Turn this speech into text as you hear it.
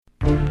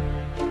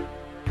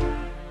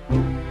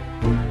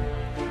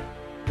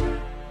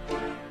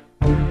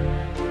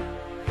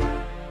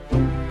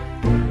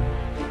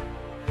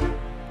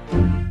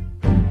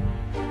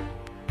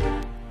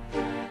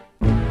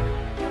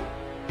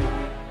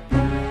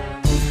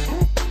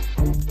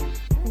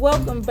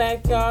Welcome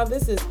back, y'all.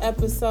 This is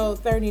episode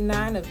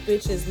 39 of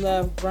Bitches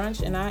Love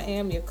Brunch, and I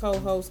am your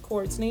co-host,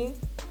 Courtney.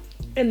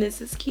 And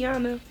this is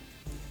Kiana.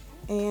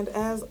 And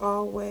as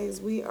always,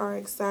 we are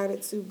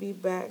excited to be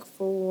back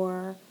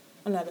for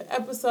another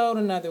episode,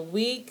 another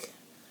week.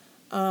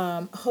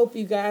 Hope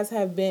you guys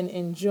have been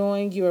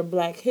enjoying your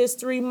Black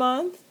History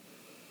Month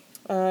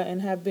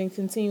and have been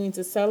continuing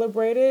to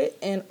celebrate it.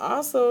 And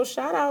also,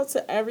 shout out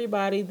to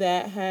everybody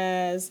that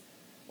has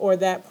or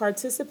that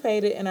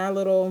participated in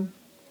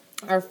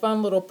our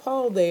fun little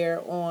poll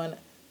there on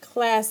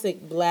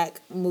classic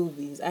Black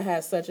movies. I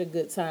had such a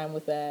good time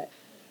with that.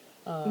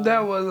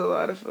 That was a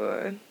lot of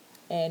fun.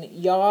 And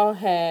y'all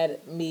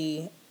had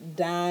me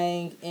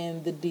dying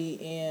in the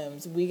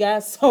DMs. We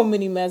got so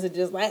many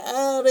messages like,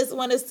 oh, this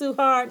one is too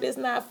hard. This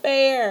not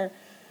fair.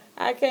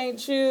 I can't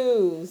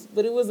choose.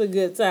 But it was a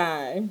good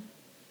time.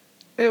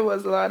 It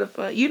was a lot of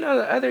fun. You know,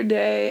 the other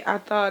day I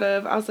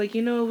was like,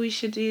 you know what we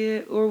should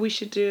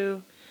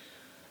do?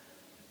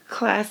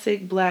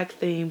 Classic Black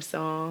theme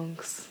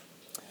songs.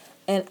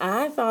 And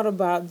I thought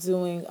about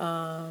doing,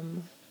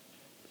 and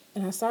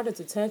I started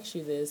to text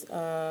you this,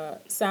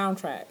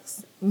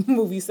 soundtracks,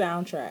 movie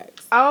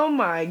soundtracks. Oh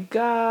my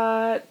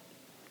God.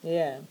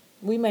 Yeah,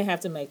 we may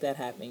have to make that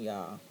happen,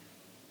 y'all.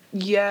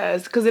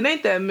 Yes, because it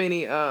ain't that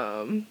many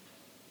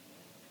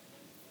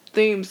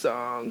theme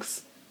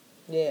songs.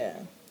 Yeah.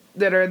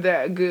 That are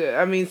that good.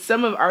 I mean,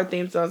 some of our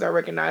theme songs are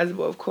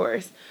recognizable, of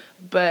course,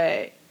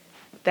 but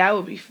that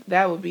would be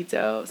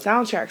dope.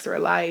 Soundtracks are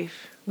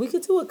life. We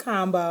could do a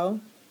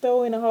combo.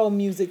 Throw in a whole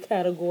music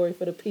category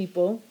for the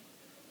people.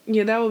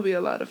 Yeah, that would be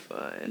a lot of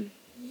fun.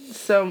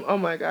 So, oh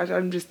my gosh,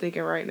 I'm just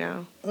thinking right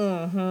now.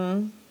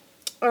 Mm-hmm.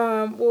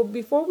 Well,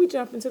 before we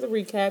jump into the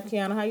recap,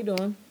 Kiana, how you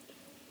doing?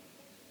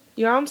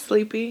 Yeah, I'm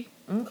sleepy.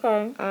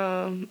 Okay.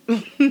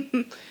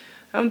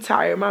 I'm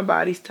tired. My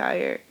body's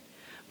tired.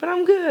 But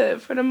I'm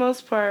good for the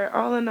most part.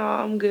 All in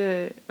all, I'm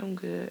good.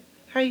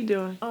 How you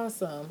doing?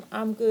 Awesome.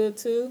 I'm good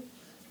too.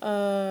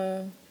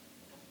 Tired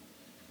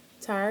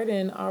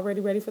and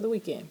already ready for the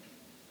weekend.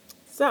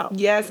 So.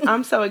 Yes,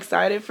 I'm so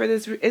excited for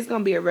this. It's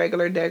going to be a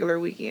degular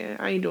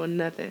weekend. I ain't doing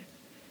nothing.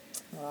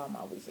 Well,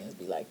 my weekends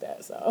be like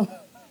that, so.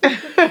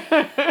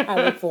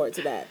 I look forward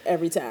to that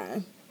every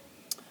time.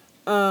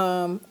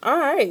 All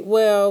right.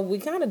 Well, we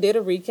kind of did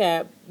a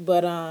recap,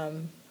 but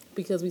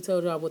because we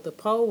told y'all what the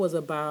poll was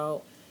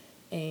about.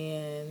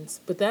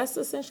 But that's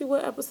essentially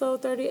what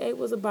episode 38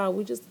 was about.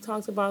 We just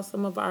talked about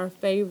some of our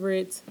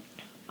favorite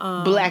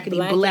black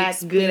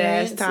good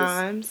ass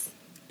times,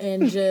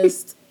 and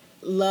just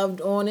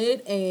loved on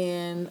it.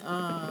 And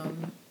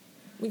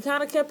we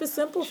kind of kept it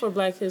simple for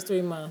Black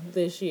History Month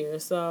this year.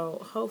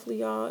 So hopefully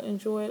y'all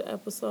enjoyed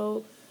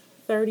episode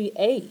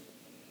 38.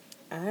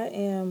 I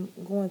am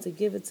going to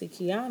give it to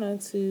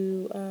Kiana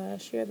to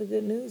share the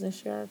good news and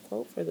share our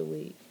quote for the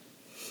week.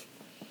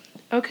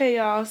 Okay,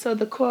 y'all, so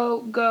the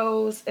quote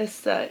goes as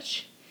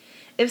such.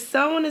 If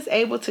someone is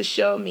able to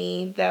show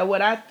me that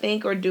what I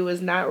think or do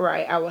is not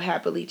right, I will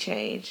happily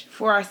change,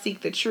 for I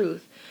seek the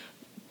truth,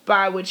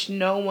 by which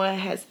no one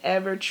has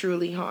ever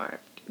truly harmed.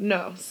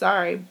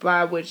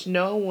 By which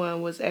no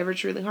one was ever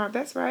truly harmed.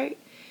 That's right.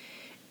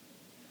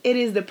 It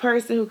is the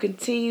person who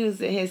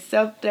continues in his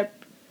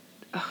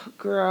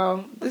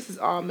girl, this is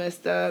all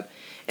messed up.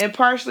 And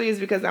partially is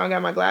because I don't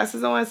got my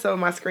glasses on, so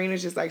my screen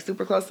is just like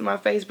super close to my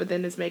face, but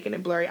then it's making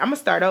it blurry. I'm going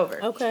to start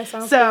over. Okay,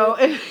 sounds good. So,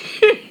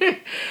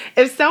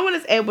 if someone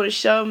is able to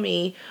show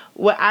me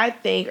what I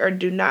think or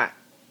do not,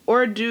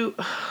 or do,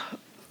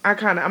 I'm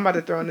about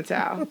to throw in the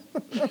towel.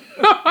 I'm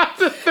about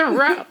to throw. I'm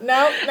about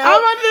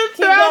to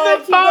throw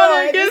the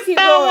phone against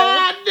someone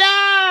I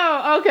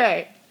know.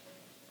 Okay.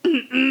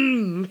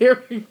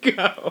 Here we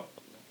go.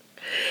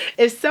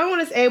 If someone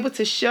is able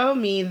to show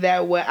me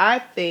that what I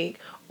think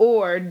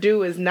or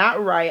do is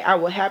not right, I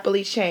will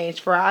happily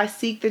change, for I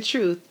seek the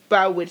truth,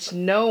 by which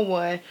no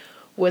one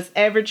was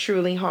ever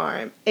truly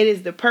harmed. It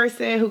is the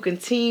person who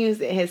continues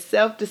in his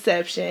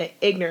self-deception,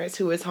 ignorance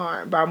who is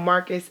harmed, by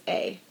Marcus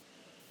A.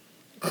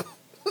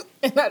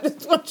 And I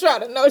just want to try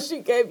to know she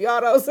gave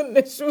y'all those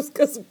initials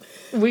because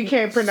we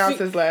can't pronounce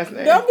his last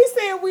name. Don't be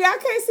saying we. I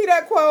can't see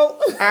that quote.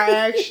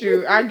 I asked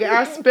you.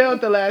 I spelled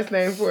the last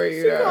name for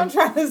you. She's gonna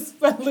try to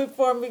spell it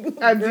for me.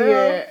 I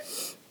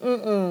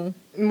did.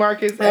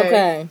 Marcus A.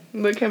 Okay.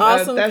 Look him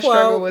awesome up. That quote.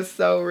 Struggle was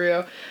so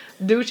real.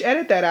 Dooch,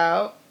 edit that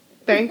out.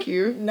 Thank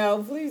you.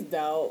 No, please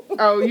don't.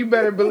 Oh, you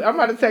better believe. I'm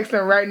about to text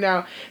him right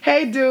now.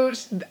 Hey,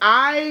 Dooch,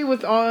 I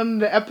was on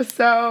the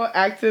episode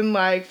acting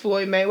like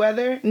Floyd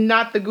Mayweather.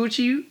 Not the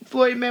Gucci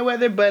Floyd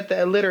Mayweather, but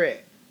the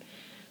illiterate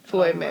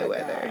Floyd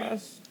Mayweather.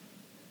 Gosh.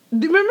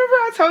 Remember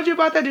I told you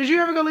about that? Did you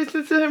ever go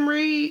listen to him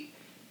read?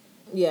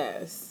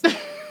 Yes.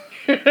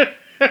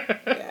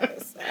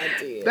 Yes, I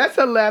did. That's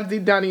a lefty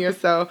done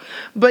yourself.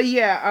 But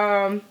yeah,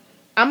 I'm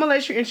going to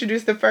let you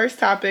introduce the first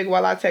topic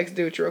while I text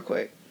Dooch real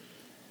quick.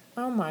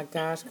 Oh my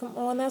gosh, come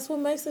on. That's what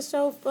makes the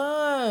show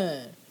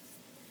fun.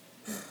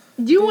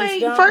 You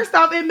ain't, first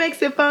off, it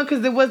makes it fun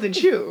because it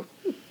wasn't you.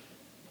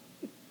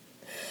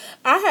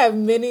 I have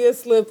many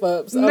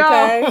slip-ups,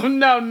 okay?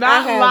 No,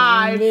 not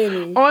live.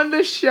 Many. On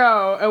the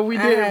show, and we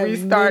didn't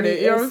restart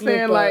it. You know what I'm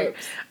saying? Like,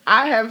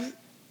 I have...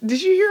 Did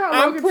you hear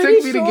how long it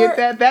took me to get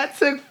that? That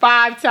took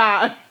 5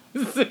 times.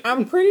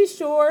 I'm pretty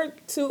sure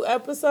 2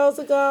 episodes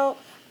ago,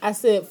 I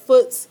said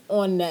foots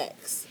on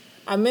necks.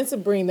 I meant to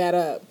bring that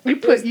up.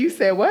 You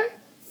said what?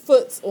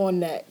 Foots on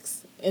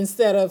necks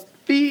instead of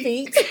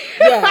feet.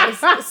 Yes.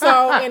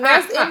 So, and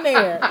that's in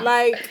there.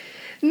 Like,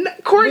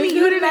 Courtney,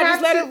 you didn't have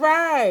to let it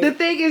ride. The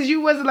thing is,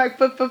 you wasn't like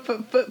foot,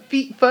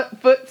 feet,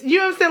 foot. You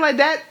know what I'm saying? Like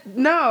that.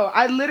 No,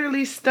 I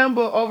literally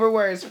stumble over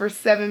words for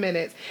 7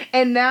 minutes.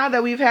 And now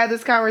that we've had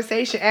this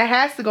conversation, it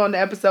has to go on the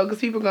episode because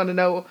people are going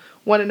to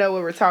want to know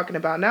what we're talking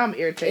about. Now I'm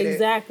irritated.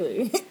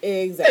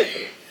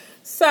 Exactly.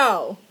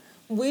 So,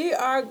 we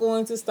are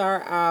going to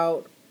start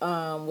out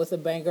with a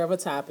banger of a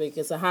topic.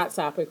 It's a hot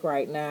topic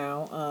right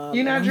now.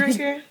 You're not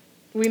drinking?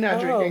 We're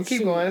not drinking.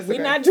 Keep going.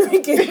 We're not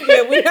drinking.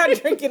 Yeah, we're not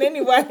drinking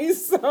anyway.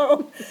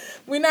 So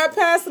we're not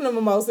passing the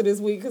mimosa this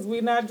week because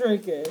we're not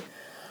drinking.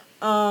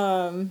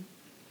 But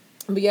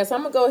yes,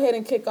 I'm going to go ahead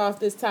and kick off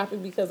this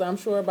topic because I'm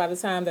sure by the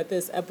time that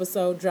this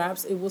episode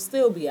drops, it will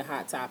still be a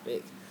hot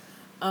topic.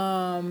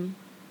 And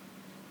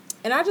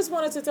I just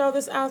wanted to throw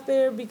this out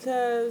there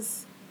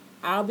because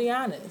I'll be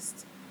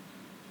honest.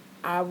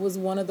 I was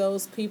one of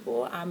those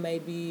people. I may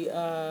be...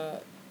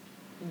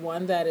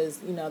 one that is,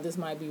 this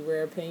might be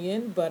rare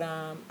opinion, but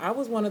I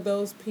was one of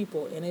those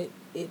people, and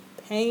it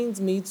pains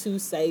me to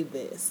say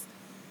this,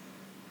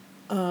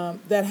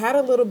 that had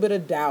a little bit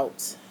of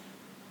doubt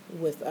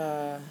with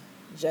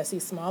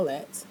Jussie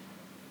Smollett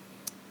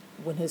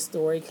when his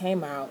story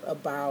came out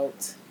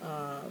about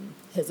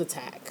his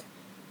attack.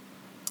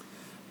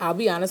 I'll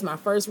be honest, my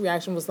first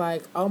reaction was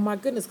like, oh my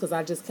goodness, because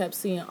I just kept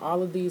seeing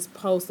all of these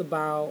posts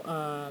about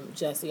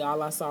Jussie.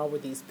 All I saw were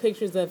these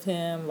pictures of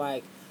him,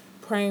 like,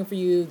 praying for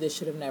you, this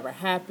should have never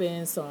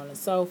happened, so on and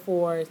so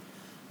forth.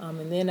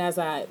 And then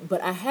but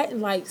I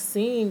hadn't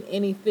seen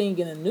anything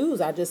in the news.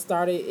 I just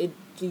started,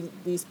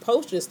 these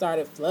posts just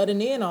started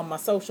flooding in on my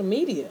social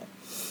media.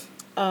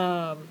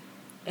 And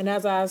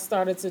as I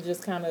started to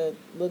just kind of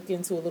look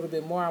into a little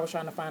bit more, I was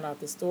trying to find out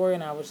the story,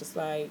 and I was just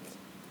like,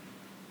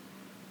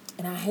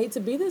 and I hate to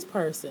be this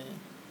person.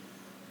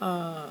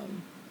 I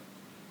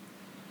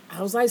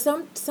was like,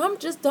 some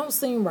just don't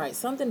seem right.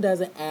 Something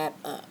doesn't add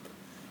up.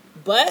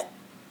 But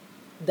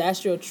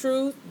that's your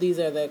truth. These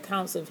are the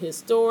accounts of his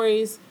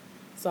stories.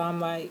 So I'm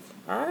like,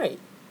 all right,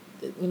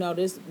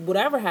 this,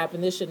 whatever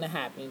happened, this shouldn't have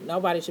happened.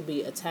 Nobody should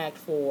be attacked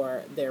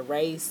for their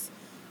race,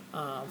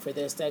 for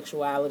their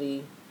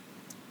sexuality,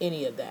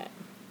 any of that.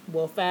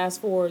 Well,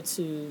 fast forward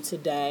to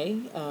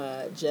today.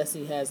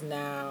 Jussie has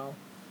now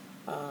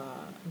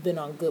been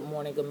on Good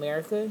Morning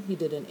America. He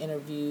did an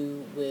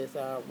interview with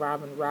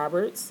Robin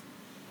Roberts.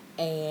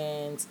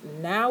 And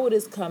now it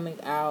is coming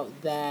out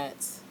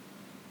that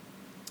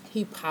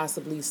he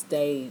possibly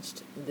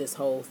staged this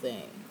whole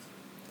thing.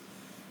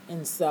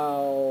 And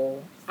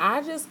so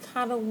I just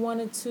kind of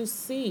wanted to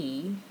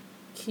see,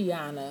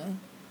 Kiana,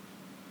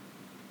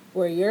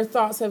 where your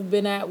thoughts have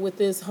been at with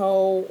this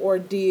whole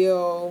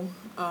ordeal.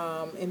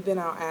 And then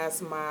I'll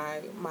ask my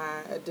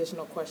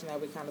additional question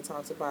that we kind of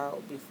talked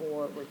about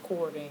before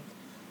recording.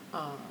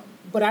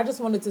 But I just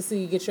wanted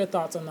to get your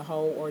thoughts on the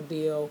whole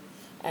ordeal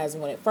as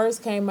when it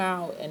first came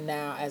out and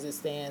now as it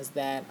stands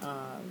that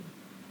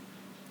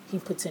he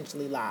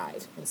potentially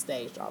lied and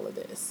staged all of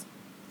this.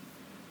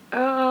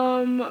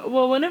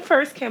 Well, when it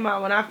first came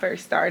out, when I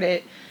first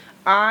started,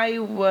 I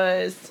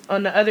was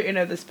on the other end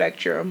of the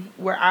spectrum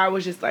where I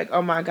was just like,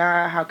 oh my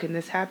God, how can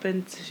this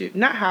happen?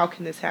 Not how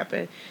can this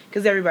happen,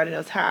 because everybody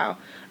knows how.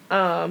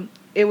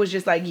 It was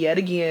just like, yet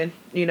again,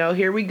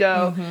 here we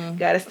go. Mm-hmm.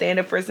 Got to stand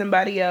up for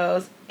somebody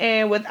else.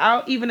 And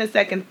without even a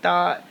second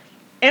thought,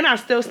 and I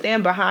still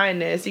stand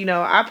behind this.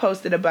 I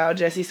posted about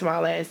Jussie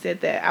Smollett and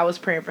said that I was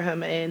praying for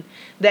him and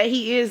that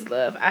he is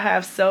loved. I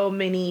have so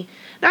many,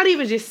 not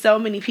even just so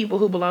many people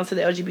who belong to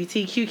the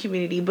LGBTQ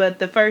community, but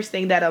the first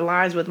thing that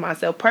aligns with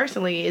myself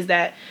personally is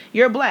that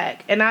you're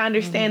Black, and I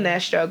understand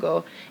that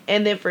struggle.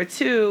 And then for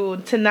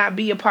 2, to not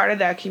be a part of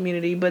that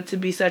community, but to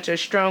be such a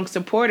strong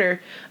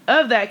supporter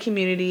of that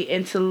community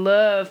and to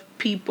love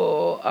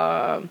people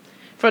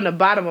from the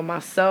bottom of my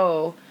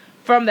soul,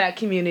 from that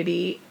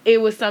community,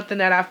 it was something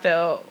that I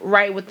felt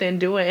right within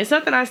doing. It's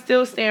something I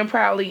still stand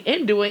proudly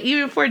in doing,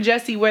 even for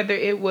Jussie, whether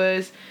it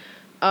was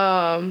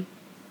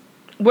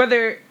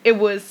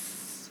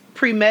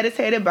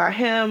premeditated by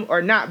him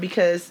or not,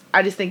 because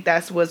I just think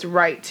that's what's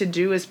right to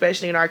do,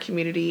 especially in our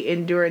community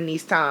and during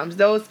these times.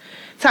 Those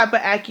type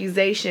of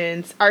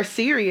accusations are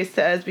serious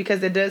to us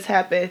because it does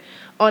happen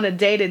on a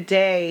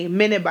day-to-day,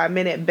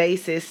 minute-by-minute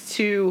basis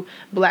to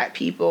Black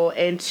people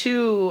and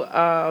to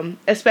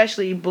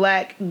especially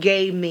Black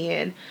gay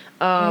men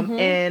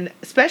and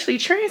especially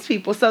trans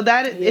people. So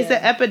that it's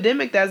an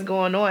epidemic that's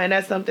going on, and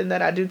that's something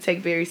that I do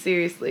take very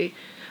seriously.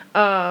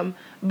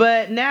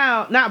 But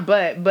now, not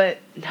but,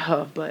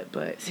 no,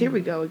 but. Here we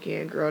go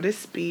again, girl. This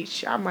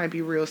speech, I might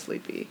be real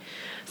sleepy.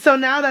 So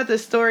now that the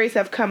stories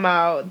have come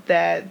out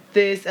that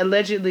this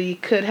allegedly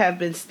could have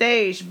been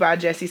staged by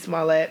Jussie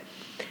Smollett,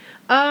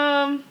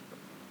 I'm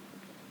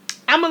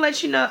gonna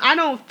let you know,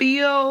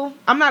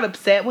 I'm not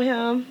upset with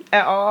him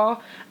at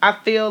all. I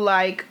feel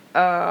like,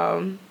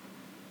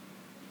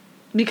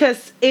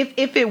 because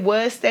if it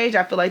was staged,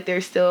 I feel like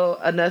there's still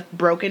enough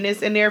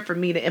brokenness in there for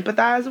me to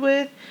empathize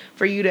with,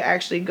 for you to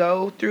actually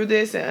go through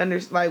this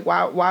and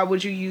why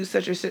would you use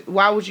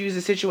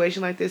a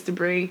situation like this to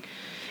bring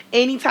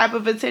any type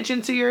of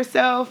attention to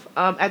yourself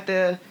at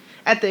the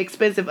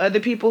expense of other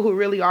people who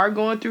really are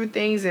going through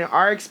things and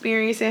are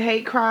experiencing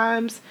hate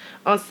crimes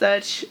on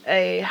such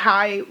a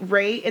high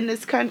rate in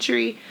this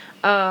country.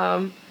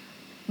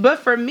 But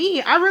for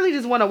me, I really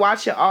just want to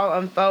watch it all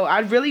unfold. I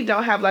really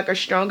don't have like a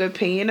strong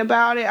opinion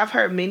about it. I've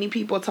heard many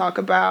people talk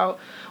about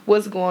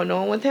what's going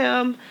on with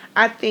him.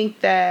 I think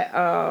that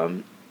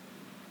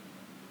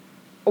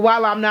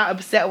while I'm not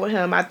upset with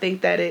him, I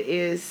think that it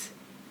is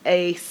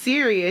a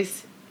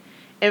serious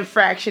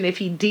infraction if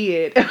he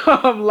did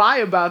lie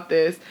about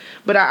this.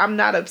 But I'm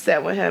not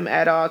upset with him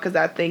at all, because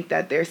I think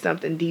that there's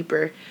something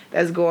deeper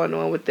that's going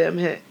on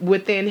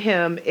within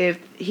him if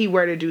he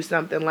were to do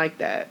something like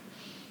that.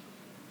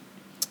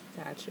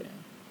 Gotcha.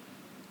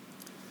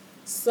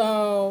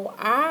 So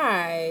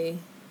I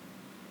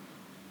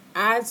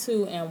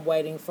too am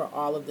waiting for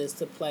all of this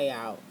to play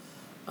out.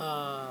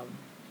 I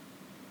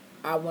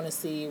want to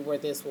see where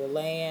this will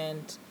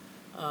land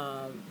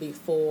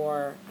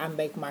before I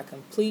make my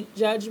complete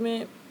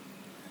judgment.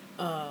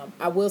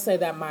 I will say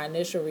that my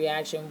initial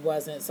reaction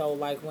wasn't so,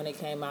 like, when it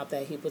came out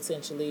that he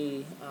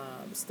potentially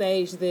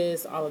staged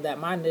this, all of that.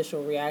 My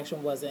initial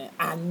reaction wasn't,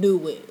 I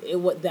knew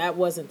it. That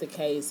wasn't the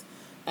case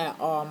at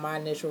all. My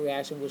initial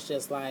reaction was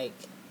just like,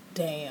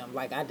 damn,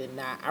 like I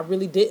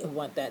really didn't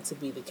want that to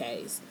be the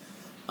case.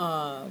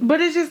 But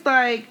it's just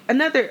like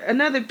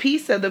another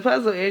piece of the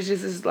puzzle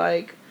is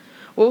like,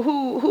 well,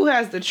 who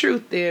has the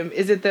truth then?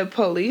 Is it the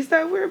police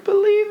that we're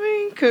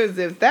believing? Because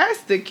if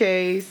that's the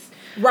case,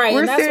 right,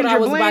 and that's what I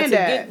was about to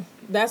get.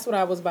 That's what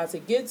I was about to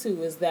get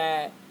to, is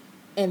that,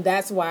 and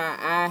that's why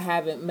I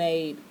haven't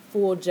made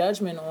full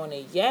judgment on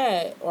it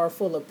yet, or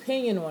full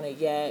opinion on it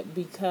yet,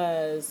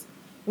 because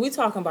we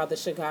talking about the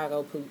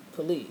Chicago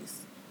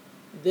police.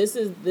 This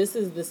is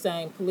the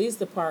same police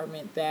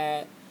department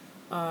that,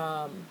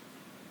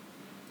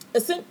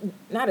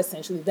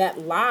 that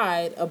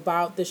lied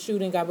about the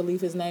shooting. I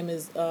believe his name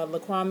is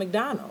Laquan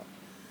McDonald.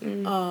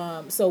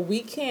 Mm-hmm. So we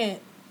can't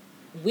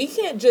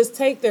just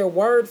take their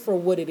word for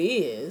what it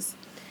is.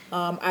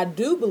 I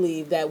do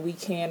believe that we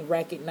can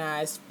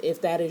recognize,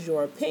 if that is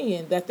your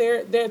opinion, that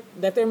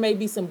there may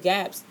be some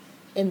gaps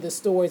in the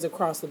stories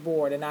across the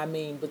board, and I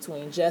mean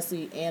between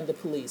Jussie and the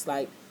police.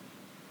 Like,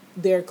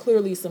 there are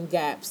clearly some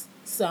gaps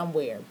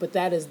somewhere, but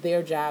that is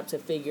their job to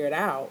figure it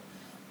out.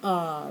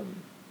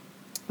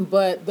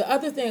 But the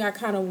other thing I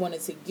kind of wanted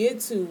to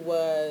get to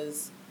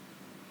was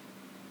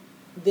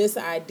this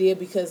idea,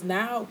 because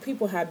now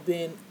people have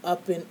been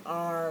up in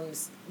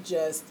arms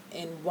just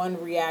in one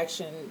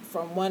reaction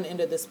from one end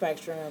of the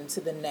spectrum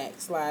to the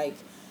next. Like,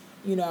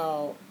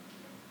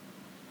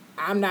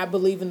 I'm not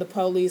believing the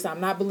police. I'm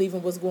not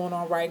believing what's going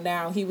on right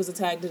now. He was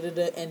attacked,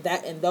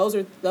 and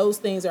those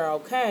things are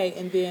okay.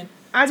 And then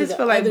I just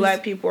feel like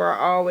black people are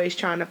always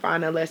trying to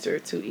find a lesser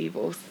of two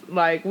evils.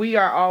 Like, we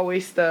are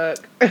always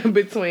stuck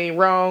between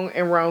wrong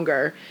and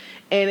wronger.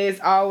 And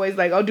it's always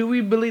like, oh, do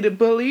we believe the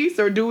police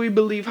or do we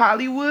believe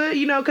Hollywood?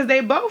 Because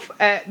they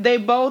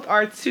both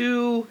are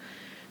two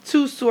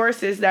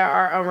sources that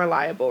are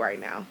unreliable right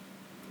now.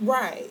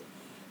 Right.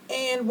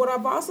 And what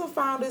I've also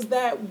found is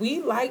that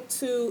we like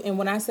to, and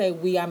when I say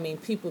we, I mean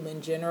people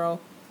in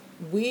general,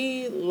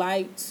 we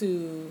like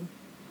to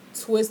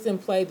twist and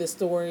play the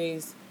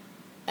stories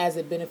as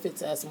it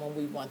benefits us when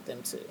we want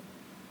them to.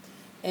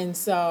 And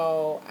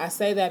so I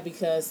say that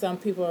because some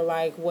people are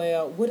like,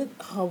 well, what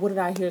did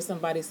I hear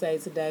somebody say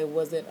today?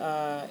 Was it,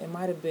 it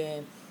might have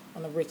been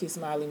on the Ricky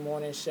Smiley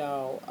Morning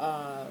Show.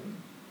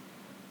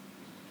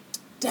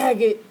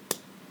 Dang it.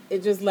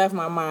 It just left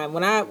my mind.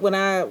 When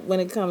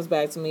it comes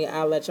back to me,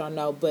 I'll let y'all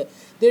know. But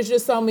there's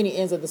just so many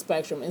ends of the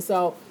spectrum. And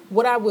so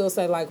what I will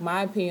say, like,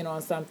 my opinion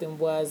on something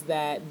was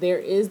that there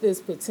is this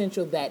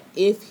potential that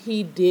if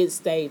he did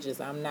stage this,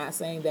 I'm not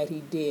saying that he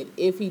did,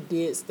 if he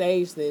did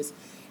stage this,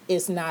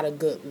 it's not a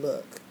good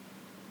look.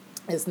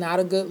 It's not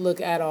a good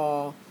look at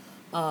all.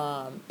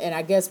 And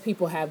I guess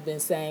people have been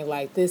saying,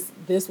 like, this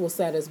will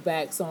set us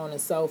back, so on and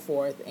so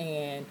forth.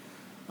 And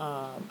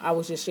I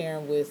was just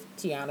sharing with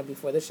Kiana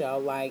before the show,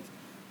 like,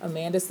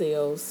 Amanda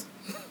Seales.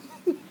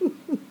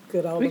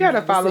 Good old. We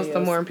gotta follow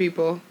some more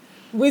people.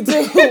 We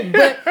do,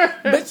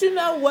 but you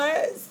know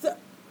what?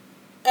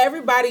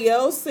 Everybody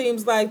else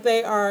seems like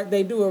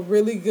they do a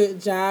really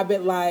good job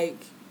at, like,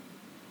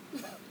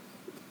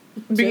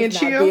 being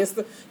chill.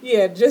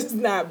 Just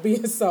not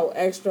being so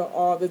extra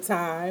all the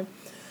time.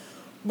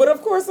 But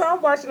of course,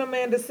 I'm watching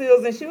Amanda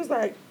Seales, and she was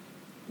like,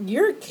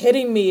 "You're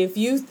kidding me if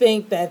you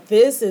think that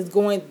this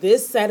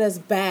set us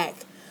back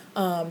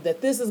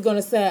that this is going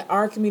to set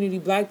our community,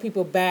 black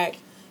people, back,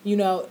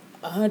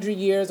 100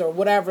 years or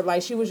whatever.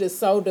 Like, she was just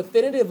so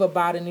definitive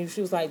about it. And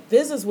she was like,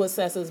 this is what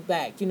sets us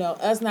back.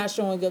 Us not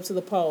showing up to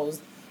the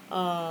polls,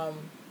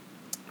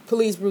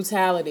 police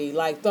brutality,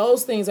 like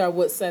those things are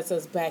what sets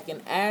us back.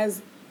 And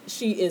as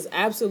she is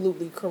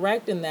absolutely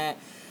correct in that,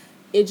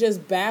 it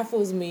just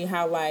baffles me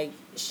how, like,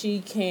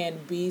 she can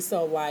be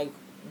so, like,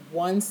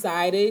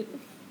 one-sided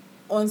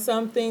on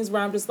some things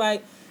where I'm just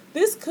like,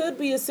 this could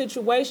be a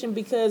situation,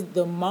 because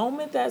the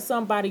moment that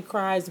somebody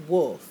cries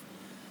wolf,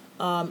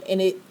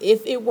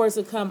 if it were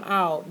to come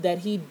out that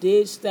he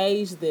did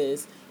stage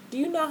this, do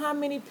you know how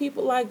many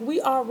people, like,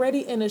 we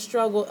already in a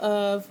struggle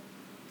of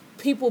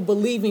people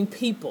believing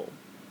people,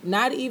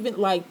 not even,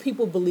 like,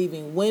 people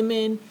believing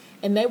women,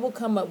 and they will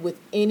come up with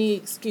any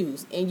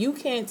excuse. And you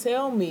can't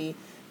tell me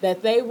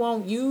that they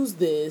won't use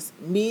this,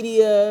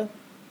 media,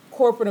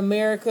 corporate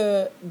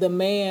America, the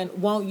man,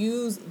 won't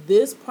use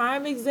this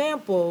prime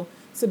example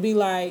to be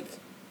like,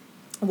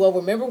 well,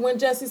 remember when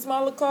Jussie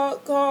Smollett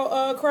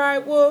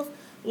cried wolf?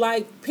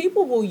 Like,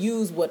 people will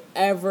use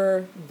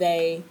whatever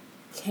they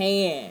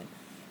can.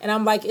 And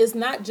I'm like, it's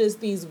not just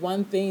these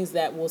one things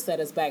that will set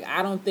us back.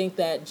 I don't think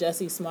that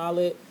Jussie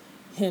Smollett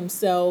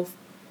himself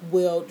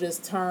will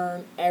just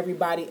turn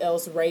everybody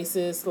else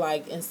racist,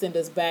 like, and send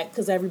us back,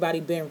 because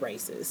everybody been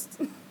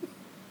racist.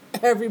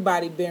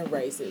 Everybody been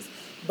racist.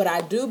 But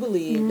I do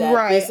believe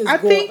that this is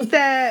think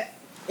that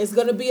it's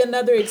going to be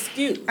another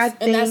excuse.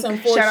 And that's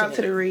unfortunate. Shout out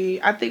to the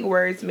Reed. I think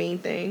words mean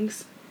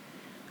things.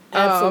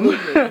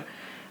 Absolutely.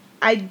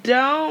 I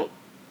don't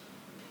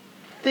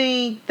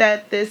think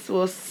that this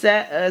will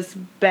set us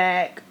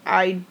back.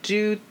 I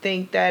do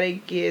think that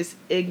it gives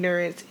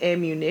ignorance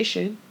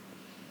ammunition.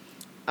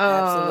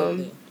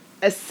 Absolutely.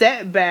 A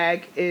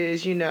setback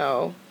is, it's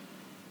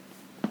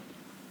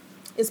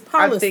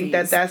policies. I think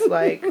that's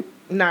like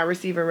not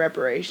receiving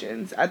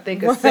reparations. I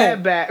think a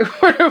setback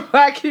for the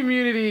black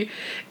community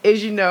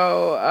is,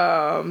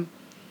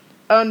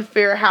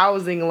 unfair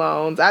housing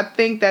loans. I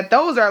think that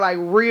those are like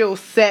real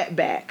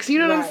setbacks. You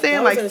know what I'm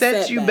saying? Those like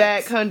sets you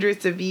back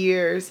hundreds of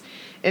years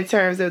in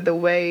terms of the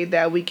way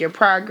that we can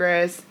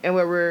progress and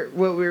what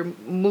we're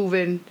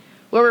moving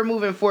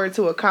forward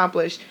to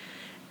accomplish.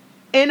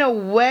 In a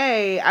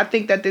way, I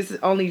think that this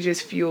only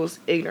just fuels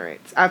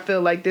ignorance. I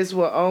feel like this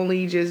will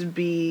only just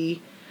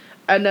be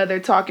another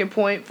talking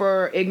point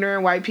for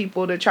ignorant white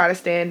people to try to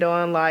stand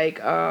on, like,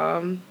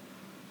 homegirl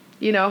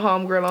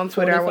on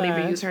Twitter. 45. I won't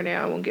even use her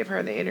now. I won't give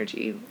her the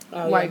energy.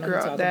 White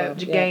girl that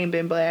game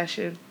been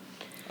bashing.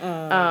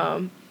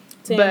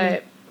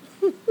 But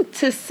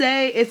to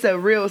say it's a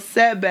real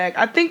setback,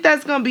 I think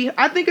it's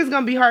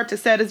gonna be hard to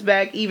set us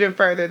back even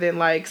further than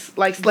like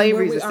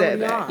slavery's a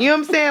setback. You know what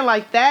I'm saying?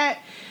 Like that.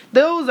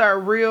 Those are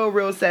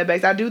real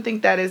setbacks. I do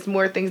think that it's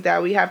more things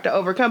that we have to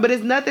overcome, but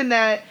it's nothing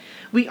that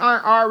we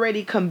aren't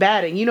already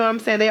combating. You know what I'm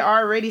saying? They're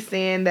already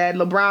saying that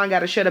LeBron got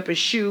to shut up and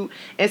shoot,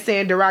 and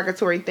saying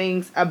derogatory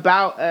things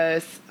about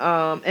us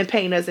and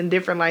painting us in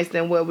different lights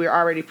than what we're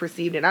already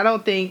perceived in. I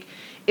don't think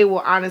it will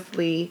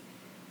honestly...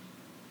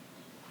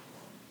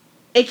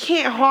 It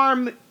can't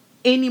harm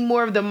any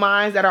more of the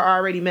minds that are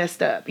already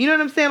messed up. You know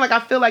what I'm saying? Like,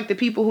 I feel like the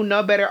people who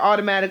know better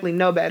automatically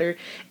know better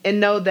and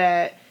know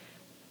that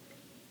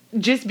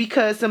just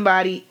because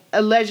somebody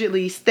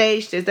allegedly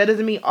staged this, that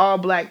doesn't mean all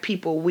black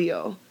people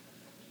will.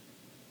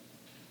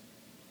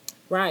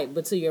 Right,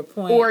 but to your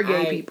point, or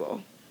gay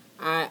people.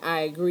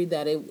 I agree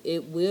that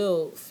it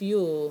will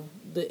fuel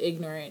the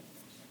ignorant,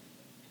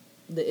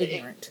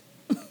 the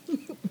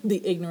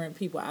ignorant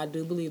people. I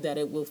do believe that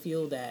it will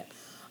fuel that,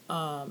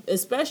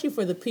 especially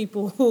for the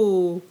people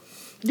who.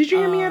 Did you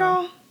hear me at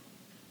all?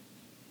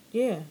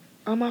 Yeah.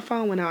 Oh, my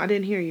phone went out. I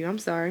didn't hear you. I'm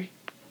sorry.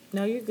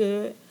 No, you're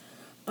good.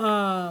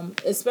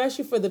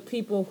 Especially for the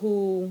people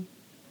who,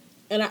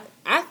 and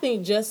I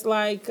think just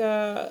like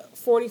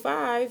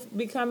 45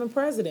 becoming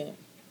president.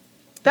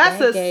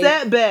 That's a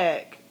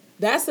setback.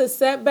 That's a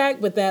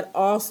setback, but that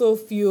also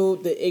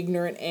fueled the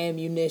ignorant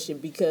ammunition,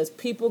 because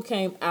people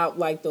came out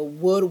like the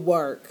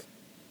woodwork,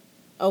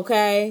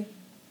 okay,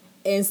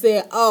 and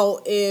said,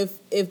 "Oh,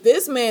 if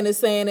this man is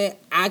saying it,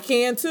 I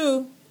can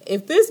too.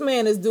 If this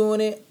man is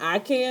doing it, I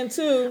can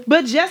too."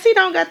 But Jussie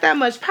don't got that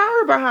much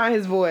power behind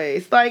his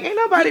voice. Like, ain't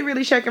nobody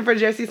really checking for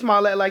Jussie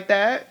Smollett like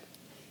that.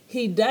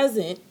 He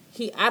doesn't.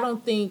 I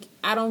don't think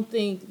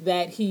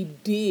that he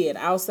did.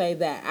 I'll say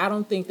that. I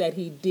don't think that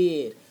he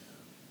did.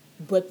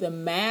 But the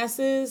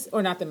masses,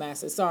 or not the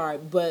masses, sorry,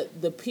 but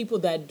the people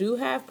that do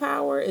have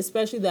power,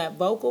 especially that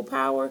vocal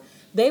power,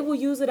 they will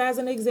use it as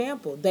an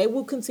example. They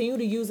will continue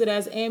to use it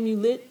as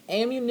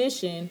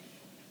ammunition,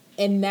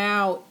 and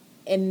now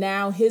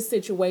his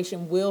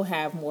situation will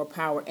have more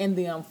power. And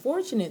the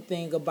unfortunate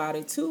thing about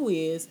it too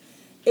is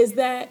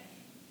that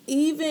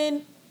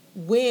even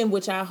when,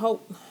 which I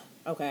hope,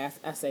 okay,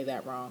 I say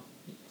that wrong.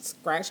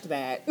 Scratch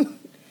that.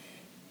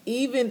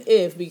 Even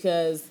if,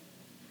 because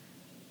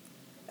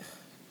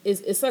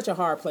it's such a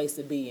hard place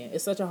to be in.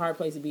 It's such a hard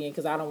place to be in,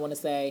 because I don't want to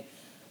say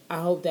I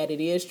hope that it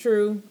is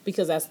true,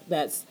 because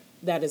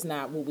that is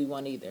not what we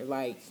want either.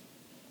 Like,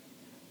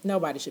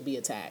 nobody should be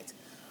attacked.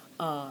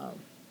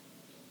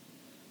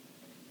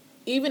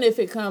 even if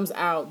it comes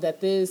out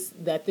that this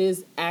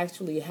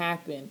actually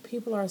happened,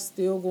 people are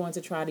still going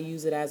to try to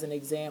use it as an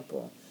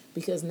example,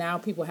 because now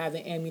people have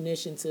the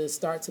ammunition to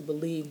start to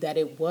believe that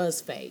it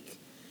was fake.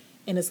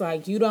 And it's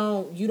like, you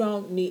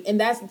don't need, and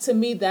that's, to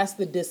me, that's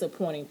the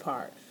disappointing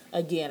part.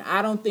 Again,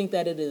 I don't think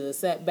that it is a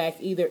setback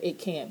either. It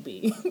can't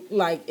be.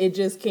 Like, it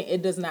just can't,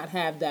 it does not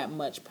have that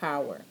much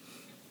power.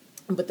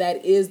 But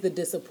that is the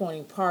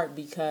disappointing part,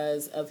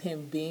 because of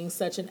him being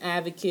such an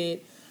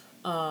advocate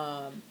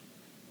for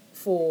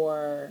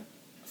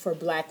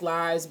Black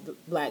lives,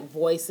 Black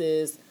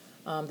voices,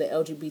 the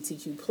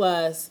LGBTQ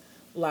plus.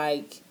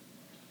 Like,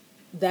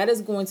 that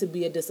is going to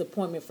be a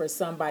disappointment for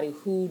somebody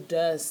who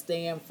does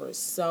stand for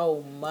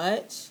so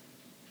much.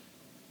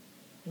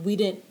 We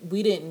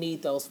didn't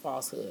need those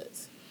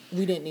falsehoods.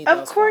 We didn't need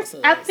those falsehoods.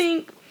 Of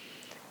course,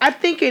 I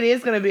think it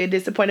is going to be a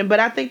disappointment, but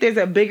I think there's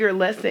a bigger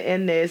lesson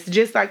in this.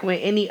 Just like when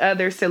any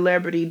other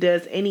celebrity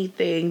does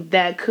anything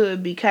that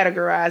could be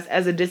categorized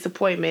as a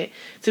disappointment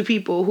to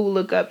people who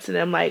look up to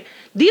them, like,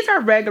 these are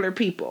regular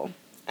people.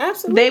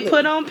 Absolutely. They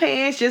put on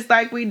pants just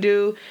like we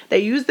do. They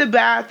use the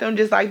bathroom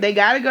just like they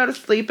got to go to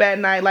sleep at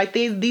night. Like,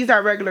 these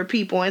are regular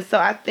people. And so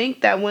I think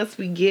that once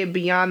we get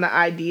beyond the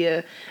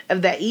idea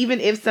of that,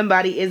 even if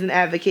somebody is an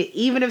advocate,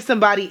 even if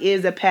somebody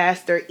is a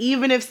pastor,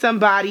 even if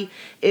somebody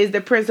is the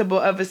principal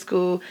of a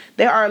school,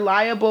 they are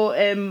liable,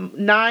 and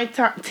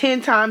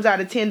 10 times out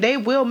of 10, they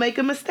will make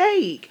a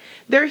mistake.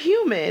 They're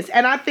humans.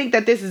 And I think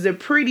that this is a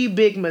pretty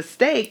big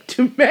mistake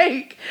to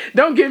make.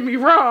 Don't get me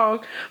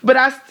wrong. But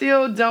I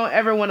still don't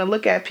ever want to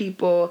look at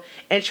people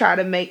and try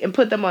to make and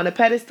put them on a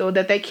pedestal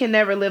that they can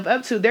never live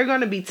up to. There are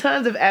going to be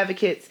tons of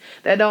advocates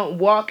that don't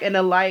walk in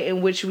the light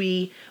in which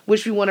we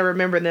want to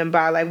remember them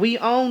by. Like, we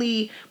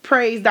only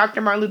praise Dr.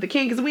 Martin Luther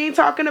King because we ain't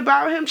talking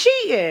about him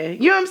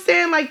cheating. You know what I'm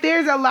saying? Like,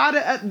 there's a lot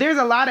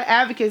of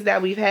advocates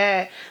that we've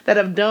had that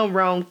have done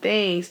wrong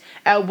things.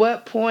 At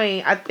what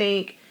point, I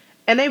think,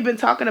 and they've been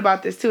talking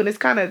about this too, and this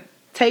kind of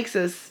takes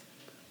us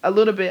a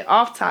little bit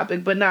off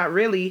topic, but not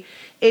really.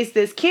 It's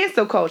this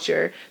cancel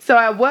culture. So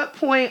at what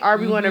point are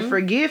we going to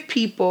forgive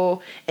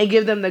people and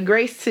give them the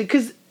grace to,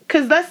 because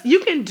you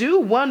can do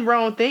one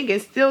wrong thing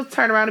and still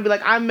turn around and be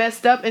like, I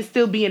messed up, and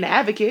still be an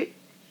advocate.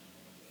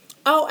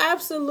 Oh,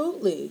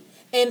 absolutely.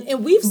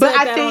 And we've said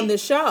that on the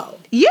show.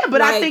 Yeah,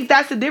 but I think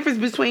that's the difference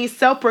between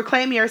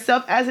self-proclaiming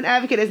yourself as an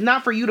advocate. It's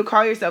not for you to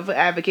call yourself an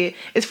advocate.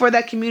 It's for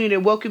that community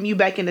to welcome you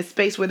back in a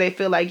space where they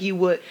feel like you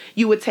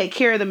would take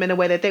care of them in a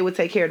way that they would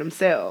take care of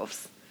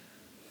themselves.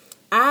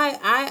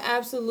 I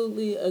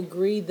absolutely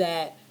agree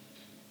that,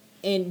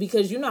 and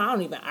because, I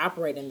don't even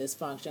operate in this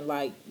function.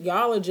 Like,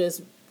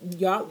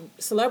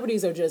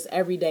 celebrities are just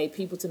everyday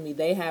people to me.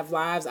 They have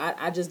lives.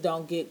 I just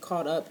don't get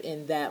caught up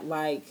in that,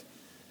 like,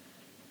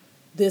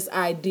 this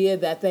idea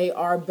that they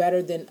are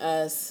better than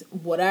us,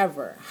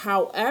 whatever.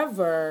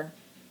 However,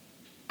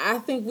 I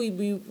think we'd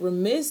be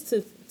remiss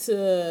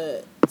to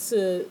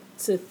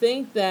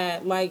think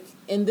that, like,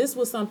 and this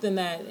was something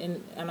that,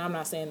 and I'm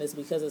not saying this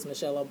because it's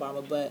Michelle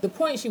Obama, but the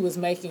point she was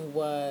making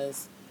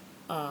was,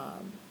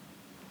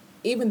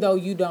 even though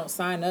you don't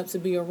sign up to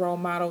be a role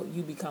model,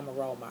 you become a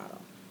role model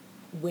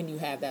when you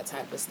have that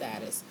type of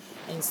status.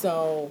 And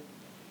so,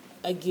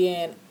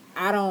 again,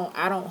 I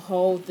don't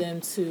hold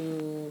them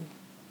to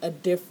a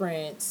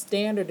different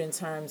standard in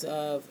terms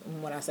of,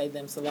 when I say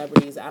them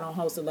celebrities, I don't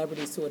hold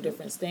celebrities to a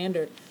different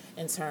standard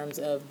in terms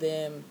of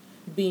them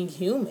being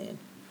human.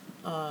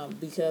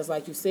 Because,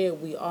 like you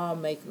said, we all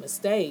make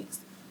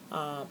mistakes.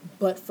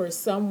 But for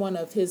someone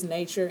of his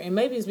nature, and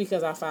maybe it's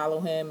because I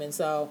follow him and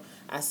so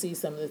I see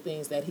some of the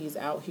things that he's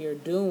out here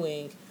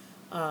doing,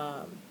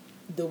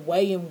 the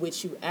way in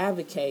which you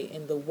advocate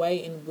and the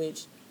way in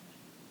which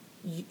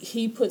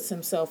he puts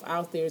himself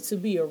out there to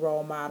be a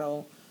role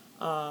model,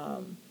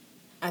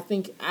 I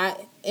think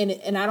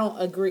and I don't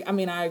agree. I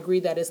mean, I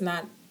agree that it's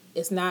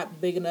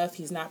not big enough.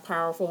 He's not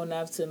powerful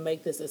enough to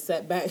make this a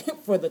setback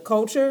for the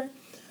culture.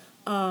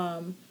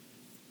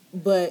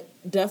 But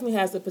definitely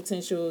has the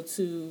potential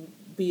to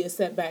be a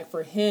setback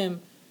for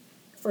him,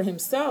 for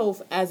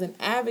himself as an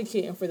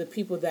advocate, and for the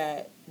people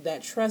that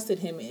trusted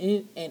him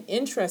and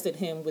entrusted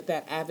him with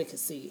that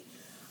advocacy.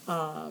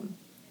 And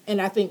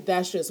I think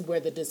that's just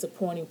where the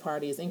disappointing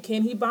part is. And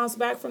can he bounce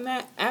back from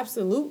that?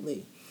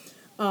 Absolutely.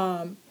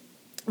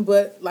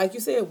 But like you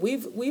said,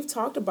 we've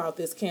talked about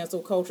this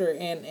cancel culture,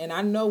 and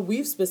I know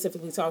we've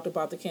specifically talked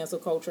about the cancel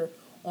culture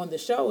on the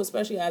show,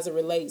 especially as it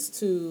relates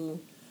to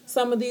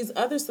some of these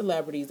other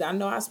celebrities. I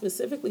know I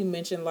specifically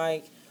mentioned,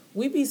 like,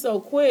 we be so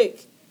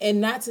quick,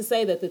 and not to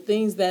say that the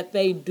things that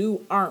they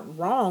do aren't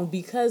wrong,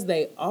 because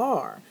they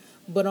are.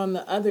 But on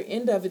the other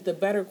end of it, the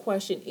better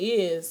question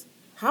is,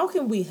 how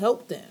can we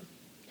help them?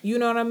 You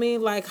know what I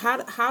mean? Like,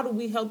 how do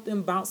we help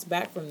them bounce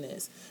back from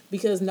this?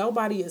 Because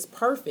nobody is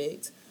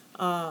perfect.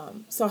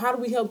 So how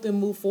do we help them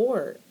move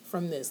forward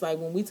from this? Like,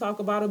 when we talk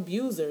about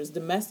abusers,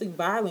 domestic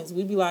violence,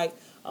 we be like,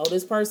 oh,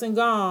 this person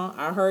gone.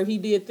 I heard he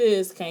did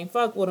this. Can't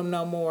fuck with him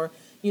no more.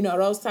 You know,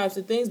 those types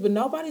of things. But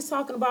nobody's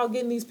talking about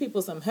getting these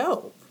people some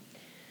help.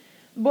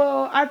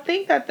 Well, I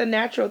think that the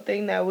natural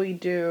thing that we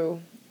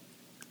do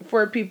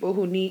for people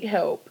who need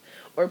help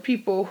or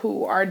people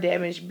who are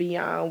damaged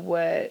beyond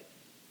what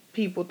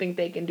people think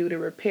they can do to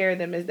repair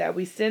them is that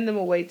we send them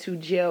away to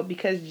jail,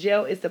 because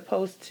jail is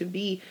supposed to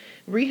be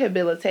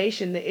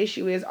rehabilitation. The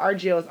issue is our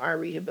jails aren't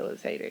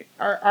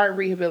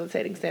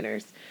rehabilitating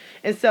centers.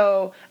 And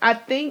so I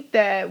think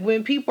that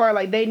when people are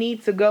like, they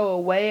need to go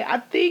away, I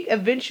think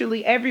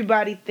eventually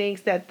everybody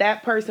thinks that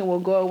that person will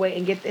go away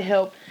and get the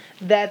help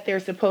that they're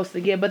supposed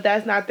to get. But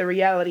that's not the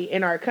reality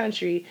in our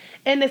country.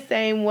 In the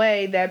same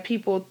way that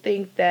people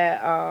think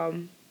that,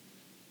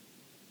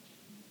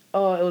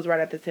 oh, it was right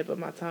at the tip of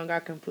my tongue. I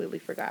completely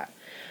forgot.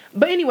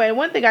 But anyway,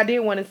 one thing I did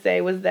want to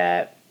say was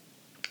that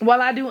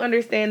while I do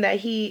understand that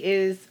he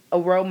is a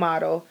role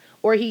model,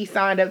 or he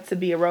signed up to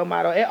be a role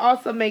model, it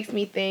also makes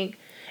me think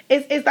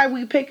it's like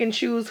we pick and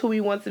choose who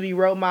we want to be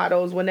role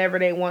models whenever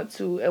they want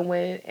to,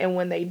 and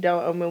when they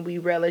don't, and when we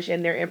relish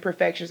in their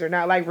imperfections or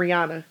not. Like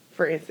Rihanna,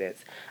 for instance.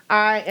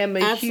 I am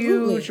a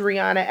huge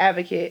Rihanna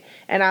advocate,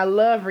 and I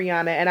love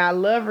Rihanna. And I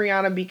love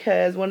Rihanna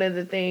because one of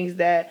the things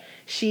that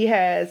she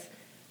has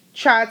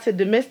tried to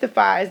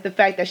demystify is the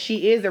fact that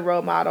she is a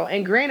role model.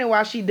 And granted,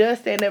 while she does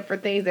stand up for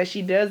things that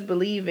she does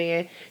believe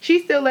in, she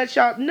still lets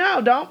y'all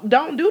know,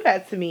 don't do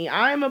that to me.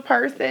 I am a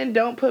person.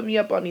 Don't put me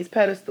up on these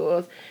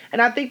pedestals.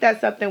 And I think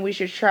that's something we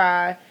should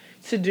try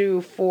to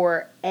do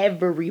for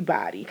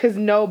everybody, because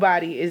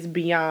nobody is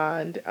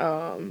beyond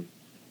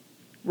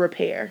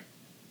repair.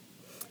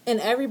 And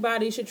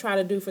everybody should try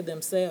to do for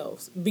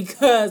themselves,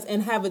 because,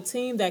 and have a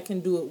team that can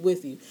do it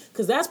with you.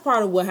 Because that's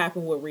part of what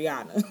happened with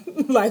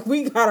Rihanna. Like,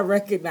 we got to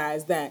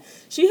recognize that.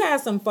 She had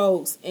some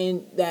folks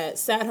that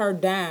sat her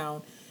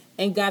down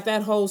and got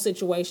that whole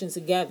situation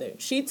together.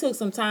 She took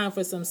some time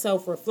for some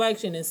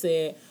self-reflection and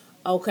said,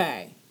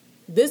 okay,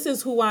 this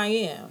is who I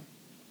am.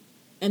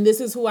 And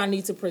this is who I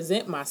need to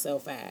present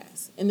myself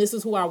as. And this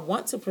is who I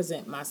want to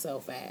present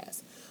myself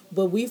as.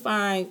 But we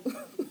find...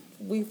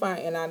 we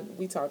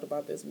talked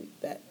about this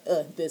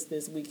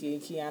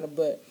weekend, Kiana,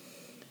 but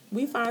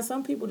we find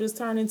some people just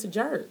turn into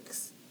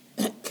jerks.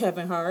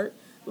 Kevin Hart,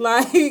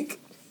 like,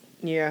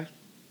 yeah,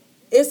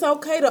 it's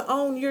okay to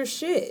own your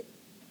shit.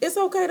 It's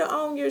okay to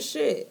own your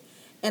shit,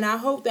 and I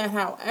hope that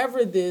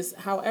however this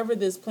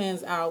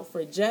plans out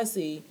for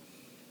Jesse,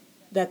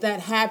 that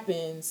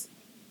happens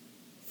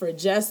for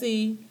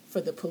Jesse,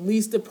 for the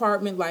police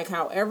department, like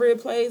however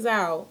it plays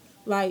out,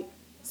 like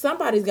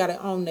somebody's got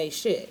to own their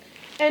shit.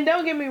 And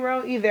don't get me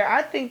wrong either.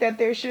 I think that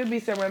there should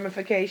be some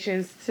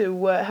ramifications to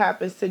what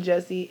happens to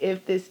Jesse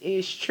if this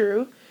is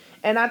true.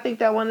 And I think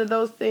that one of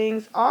those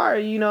things are,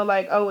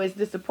 like, oh, it's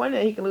disappointing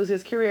that he can lose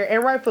his career.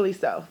 And rightfully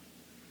so.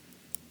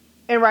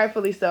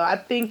 I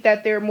think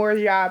that there are more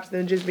jobs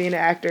than just being an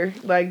actor.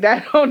 Like,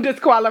 that don't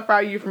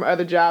disqualify you from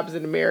other jobs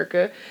in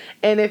America.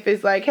 And if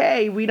it's like,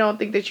 hey, we don't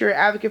think that you're an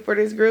advocate for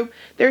this group,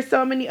 there's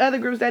so many other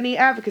groups that need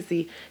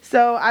advocacy.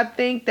 So I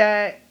think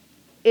that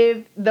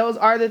if those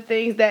are the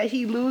things that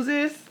he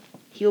loses,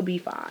 he'll be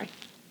fine.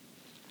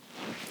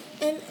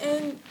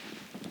 And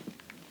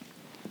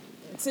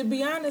to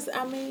be honest,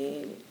 I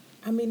mean,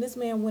 this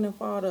man went and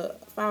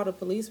filed a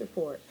police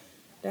report.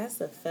 That's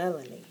a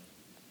felony.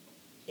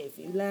 If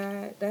you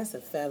lied, that's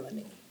a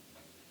felony.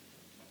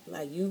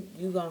 Like, you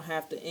gonna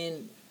have to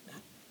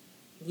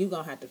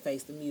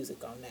face the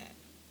music on that.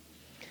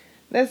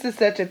 This is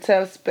such a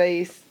tough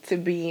space to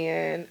be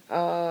in.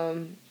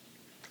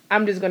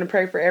 I'm just going to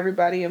pray for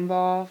everybody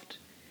involved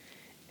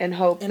and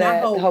hope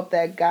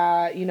that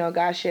God,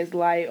 God sheds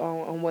light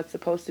on what's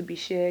supposed to be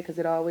shed, because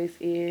it always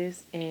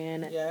is,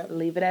 and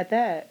leave it at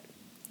that.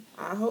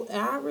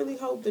 I really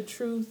hope the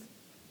truth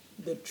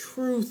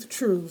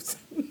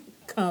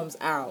comes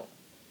out.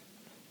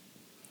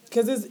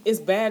 Because it's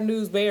bad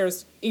news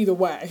bears either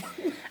way.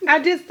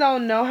 I just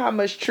don't know how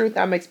much truth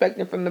I'm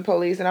expecting from the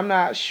police, and I'm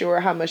not sure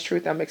how much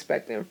truth I'm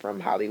expecting from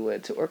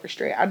Hollywood to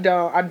orchestrate. I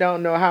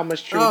don't know how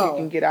much truth you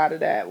can get out of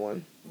that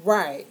one.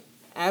 Right.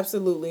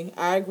 Absolutely.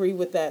 I agree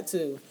with that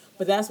too.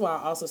 But that's why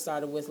I also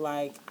started with,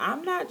 like,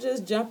 I'm not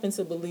just jumping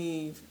to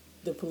believe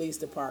the police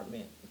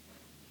department.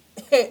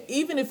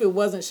 Even if it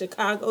wasn't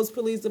Chicago's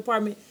police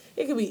department,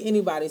 it could be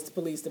anybody's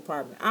police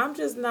department. I'm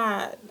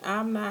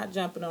not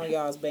jumping on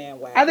y'all's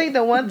bandwagon. I think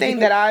the one thing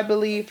that I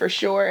believe for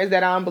sure is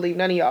that I don't believe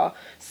none of y'all.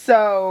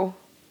 So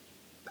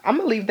I'm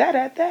going to leave that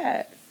at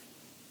that.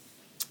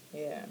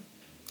 Yeah.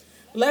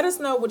 Let us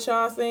know what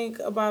y'all think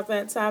about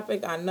that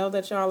topic. I know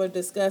that y'all are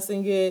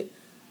discussing it.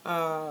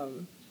 I'd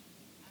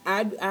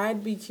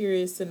be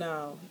curious to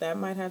know. That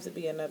might have to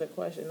be another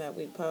question that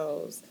we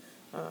pose.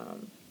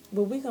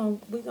 But we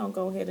gonna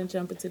go ahead and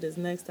jump into this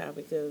next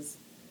topic, because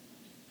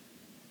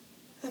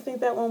I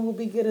think that one will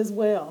be good as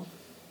well.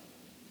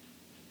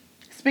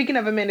 Speaking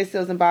of Amanda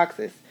Seales in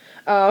boxes,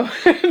 no,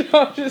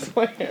 I'm just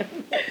playing.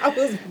 I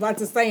was about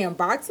to say in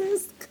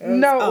boxes.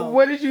 No,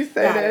 what did you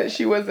say that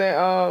she wasn't?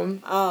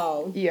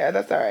 Oh, yeah,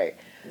 that's all right.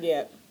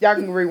 Yeah, y'all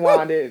can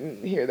rewind it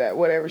and hear that.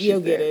 Whatever she said.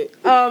 You'll get it.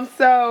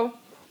 So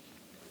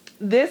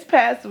this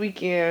past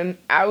weekend,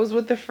 I was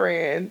with a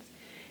friend,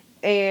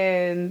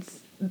 and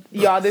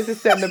y'all, this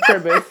is setting the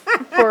premise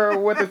for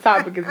what the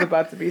topic is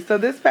about to be. So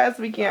this past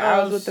weekend,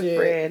 I was with a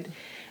friend,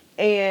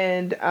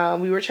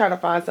 and we were trying to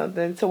find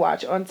something to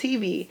watch on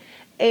TV.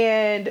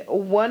 And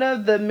one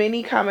of the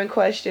many common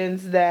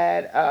questions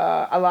that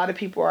a lot of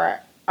people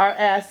are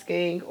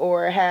asking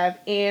or have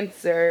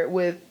answered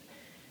with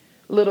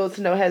little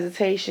to no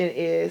hesitation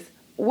is,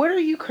 what are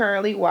you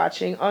currently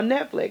watching on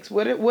Netflix?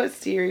 What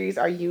series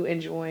are you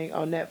enjoying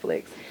on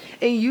Netflix?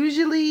 And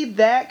usually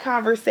that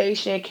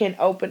conversation can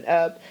open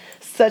up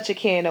such a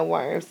can of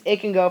worms.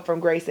 It can go from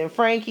Grace and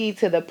Frankie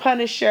to The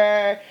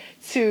Punisher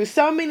to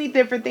so many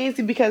different things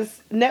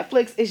because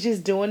Netflix is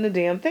just doing the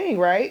damn thing,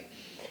 right?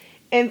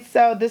 And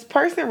so this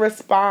person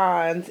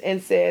responds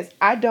and says,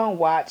 I don't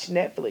watch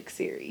Netflix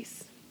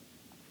series.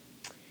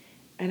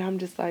 And I'm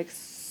just like,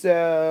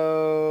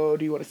 so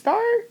do you want to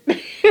start?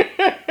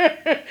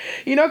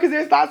 Because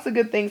there's lots of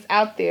good things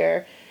out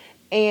there.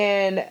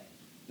 And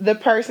the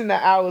person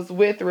that I was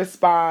with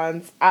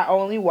responds, I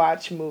only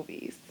watch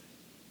movies.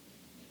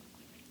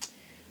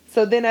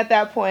 So then at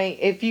that point,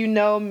 if you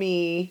know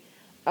me,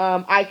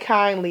 I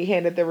kindly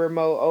handed the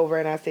remote over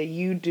and I said,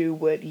 you do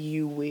what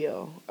you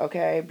will,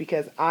 okay?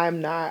 Because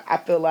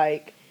I feel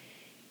like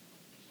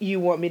you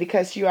want me to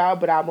cuss you out,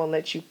 but I won't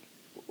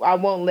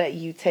let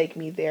you take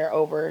me there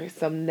over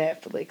some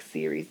Netflix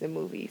series and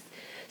movies.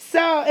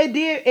 So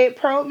it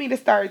probed me to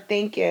start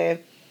thinking,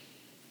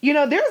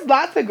 there's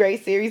lots of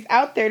great series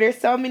out there. There's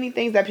so many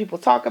things that people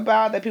talk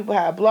about, that people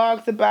have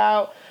blogs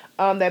about,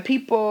 that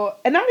people,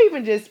 and not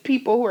even just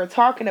people who are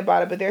talking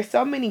about it, but there's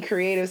so many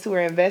creatives who are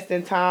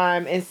investing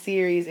time in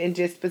series and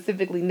just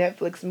specifically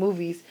Netflix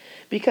movies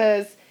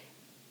because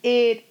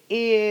it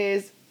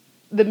is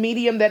the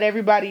medium that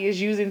everybody is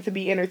using to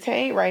be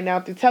entertained right now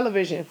through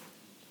television.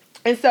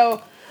 And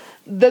so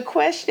the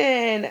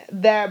question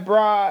that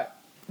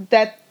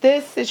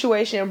this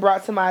situation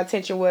brought to my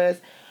attention was,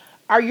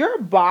 are your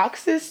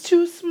boxes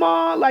too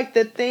small? Like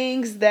the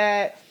things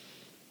that,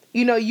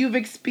 you've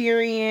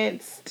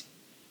experienced,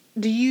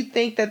 do you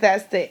think that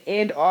that's the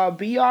end all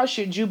be all?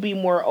 Should you be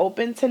more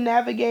open to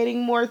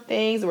navigating more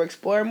things or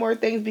exploring more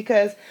things?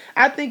 Because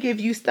I think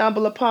if you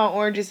stumble upon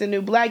Orange is the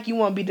New Black, you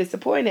won't be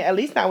disappointed, at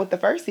least not with the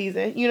first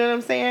season. You know what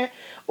I'm saying?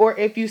 Or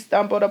if you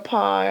stumbled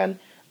upon,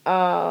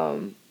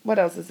 what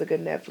else is a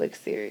good Netflix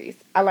series?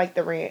 I like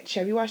The Ranch.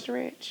 Have you watched The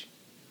Ranch?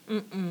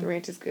 Mm-mm. The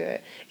Ranch is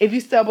good. If you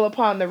stumble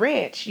upon The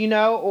Ranch,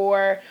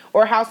 or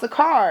House of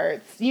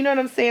Cards, you know what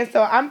I'm saying?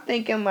 So I'm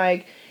thinking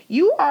like,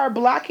 you are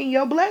blocking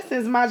your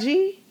blessings, my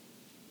G.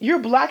 You're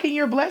blocking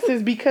your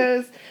blessings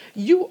because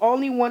you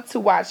only want to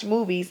watch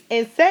movies.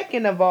 And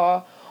second of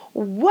all,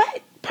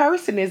 what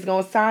person is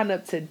going to sign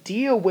up to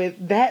deal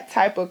with that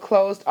type of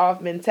closed off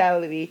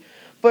mentality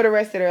for the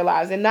rest of their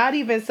lives? And not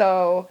even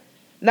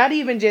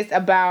just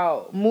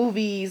about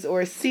movies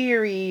or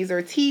series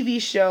or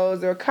TV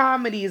shows or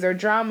comedies or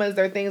dramas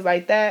or things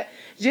like that,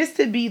 just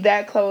to be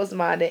that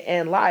closed-minded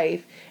in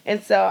life.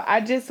 And so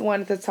I just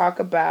wanted to talk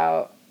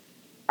about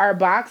our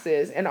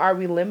boxes and are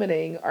we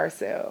limiting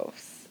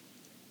ourselves?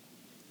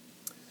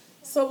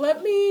 So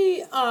let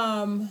me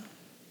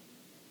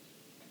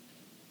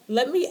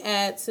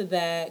add to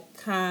that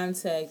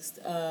context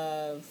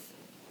of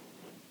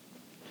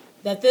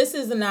that this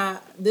is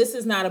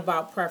not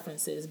about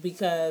preferences,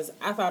 because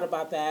I thought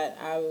about that.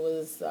 I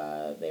was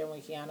there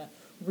when Kiana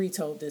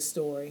retold this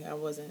story. I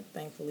wasn't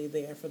thankfully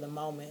there for the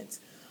moment.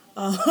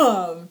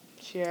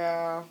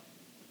 Yeah.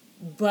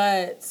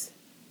 But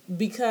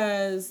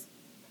because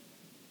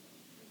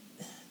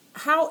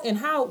how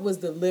it was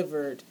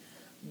delivered,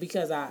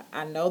 because I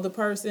know the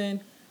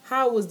person,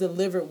 how it was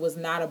delivered was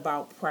not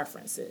about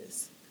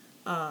preferences.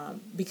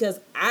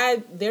 Because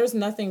there's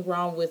nothing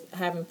wrong with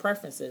having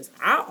preferences.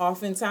 I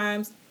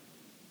oftentimes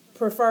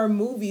prefer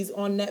movies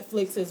on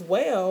Netflix as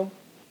well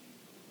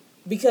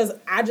because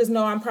I just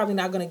know I'm probably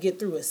not going to get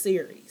through a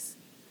series.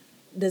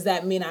 Does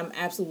that mean I'm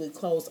absolutely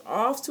closed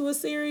off to a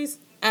series?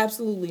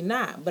 Absolutely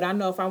not. But I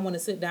know if I want to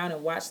sit down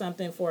and watch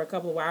something for a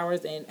couple of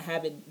hours and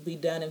have it be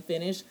done and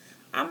finished,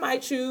 I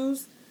might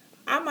choose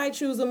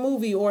a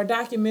movie or a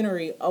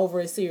documentary over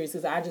a series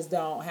because I just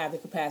don't have the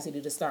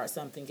capacity to start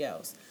something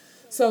else.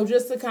 So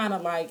just to kind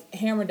of like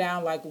hammer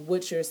down like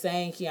what you're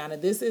saying, Kiana,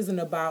 this isn't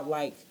about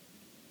like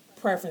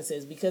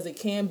preferences, because it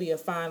can be a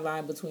fine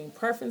line between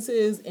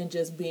preferences and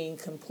just being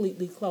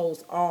completely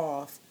closed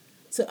off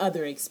to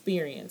other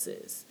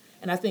experiences.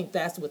 And I think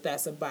that's what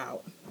that's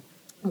about,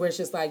 where it's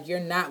just like you're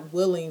not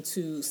willing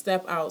to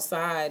step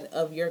outside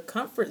of your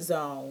comfort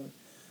zone.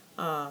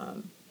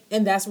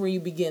 And that's where you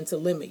begin to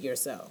limit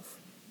yourself.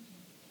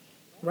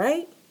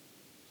 Right?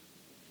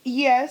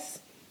 Yes.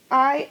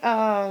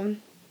 I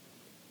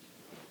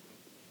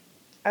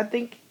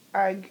think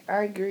I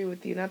agree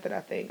with you. Not that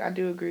I think. I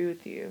do agree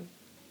with you.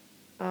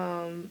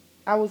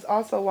 I was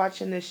also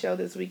watching this show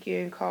this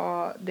weekend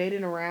called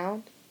Dating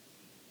Around.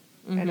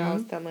 Mm-hmm. And I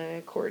was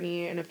telling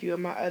Courtney and a few of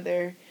my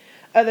other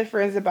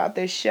friends about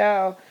this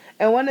show.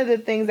 And one of the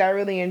things I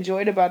really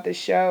enjoyed about the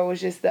show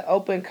was just the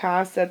open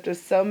concept of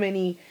so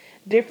many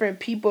different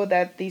people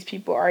that these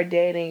people are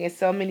dating, and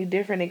so many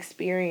different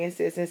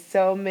experiences and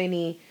so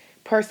many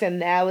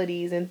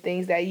personalities and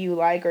things that you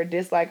like or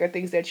dislike or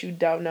things that you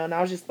don't know. And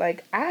I was just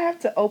like, I have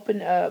to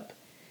open up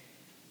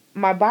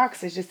my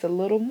boxes just a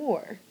little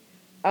more.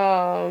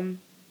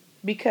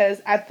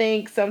 Because I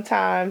think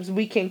sometimes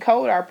we can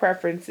code our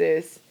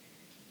preferences.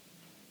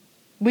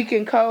 We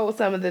can code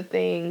some of the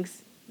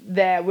things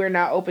that we're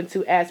not open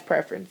to as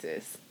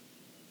preferences.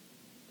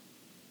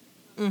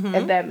 Mm-hmm.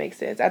 If that makes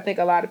sense. I think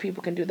a lot of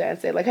people can do that and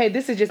say, like, hey,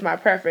 this is just my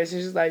preference.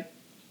 It's just like,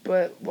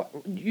 but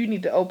you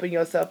need to open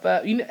yourself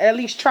up. You at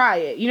least try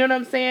it. You know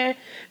what I'm saying?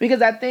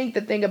 Because I think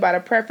the thing about a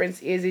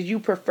preference is you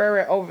prefer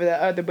it over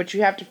the other, but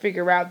you have to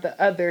figure out the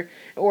other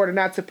in order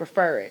not to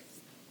prefer it.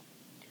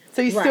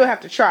 So you still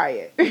have to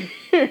try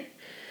it.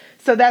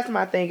 So that's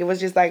my thing. It was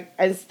just like,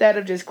 instead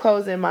of just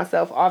closing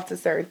myself off to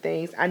certain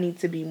things, I need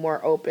to be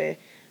more open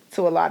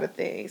to a lot of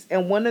things.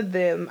 And one of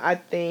them, I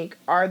think,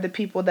 are the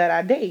people that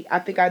I date. I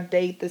think I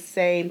date the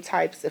same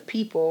types of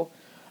people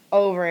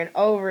over and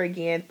over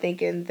again,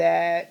 thinking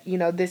that, you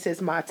know, this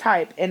is my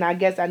type. And I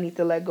guess I need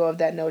to let go of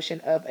that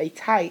notion of a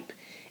type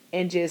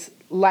and just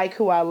like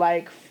who I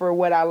like for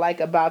what I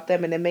like about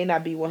them. And it may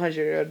not be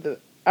 100%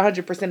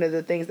 of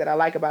the things that I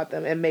like about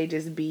them. It may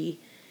just be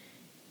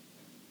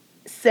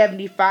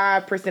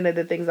 75% of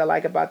the things I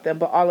like about them.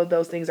 But all of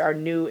those things are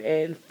new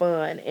and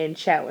fun and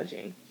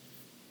challenging.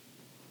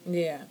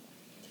 Yeah.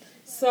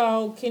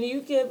 So, can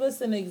you give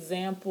us an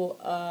example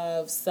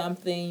of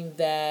something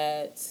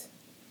that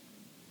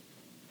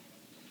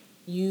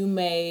you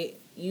may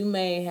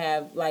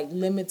have like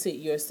limited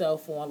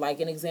yourself on, like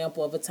an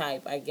example of a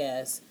type, I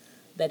guess,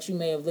 that you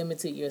may have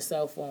limited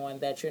yourself on,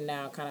 that you're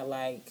now kind of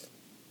like,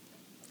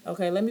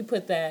 okay, let me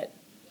put that,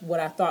 what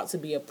I thought to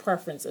be a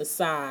preference,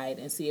 aside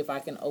and see if I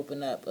can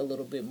open up a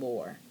little bit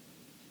more?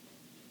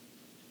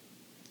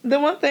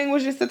 The one thing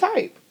was just the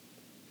type.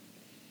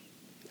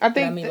 I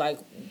think. I mean, like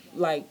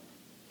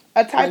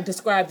a type. Like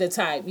describe the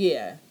type,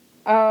 yeah.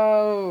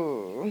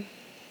 Oh.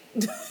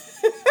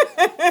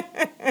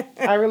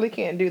 I really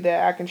can't do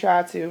that. I can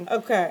try to.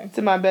 Okay.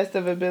 To my best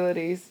of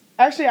abilities.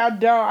 Actually, I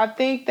don't. I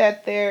think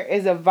that there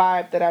is a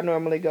vibe that I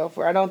normally go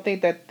for. I don't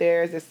think that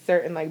there's a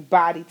certain like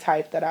body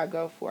type that I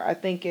go for. I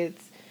think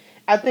it's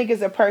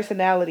a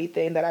personality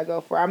thing that I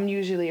go for. I'm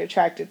usually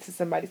attracted to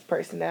somebody's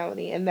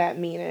personality, and that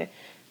meaning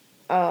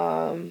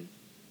a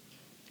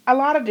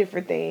lot of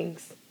different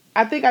things.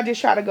 I think I just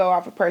try to go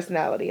off of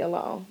personality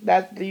alone.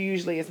 That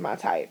usually is my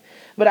type.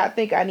 But I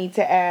think I need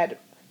to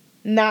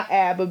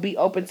but be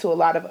open to a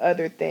lot of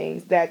other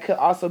things that could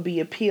also be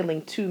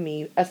appealing to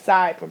me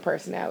aside from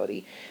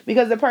personality.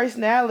 Because the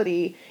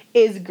personality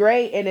is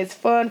great and it's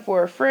fun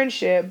for a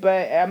friendship,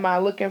 but am I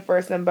looking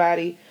for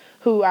somebody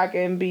who I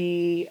can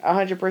be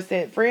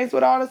 100% friends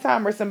with all the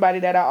time, or somebody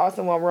that I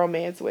also want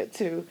romance with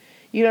too?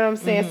 You know what I'm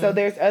saying? Mm-hmm. So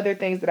there's other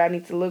things that I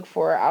need to look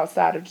for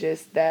outside of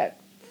just that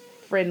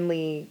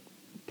friendly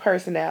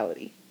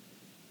personality.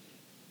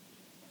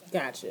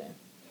 Gotcha.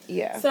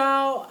 Yeah.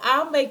 So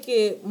I'll make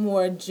it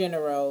more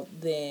general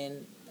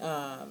than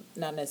not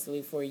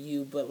necessarily for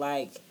you, but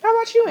like. How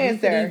about you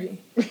answer?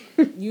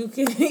 You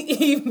could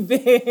even.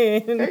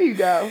 There you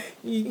go.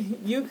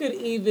 You could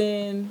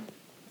even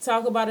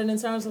talk about it in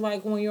terms of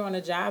like when you're on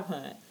a job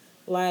hunt.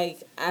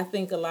 Like, I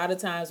think a lot of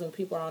times when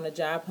people are on a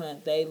job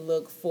hunt, they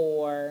look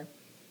for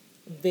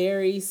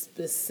very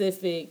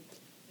specific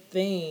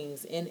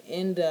things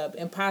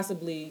and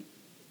possibly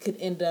could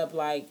end up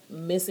like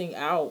missing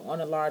out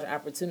on a large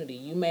opportunity.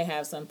 You may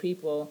have some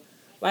people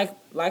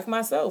like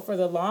myself for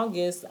the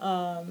longest.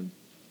 I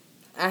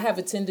have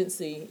a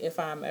tendency, if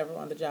I'm ever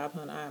on the job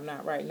hunt, I am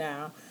not right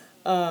now,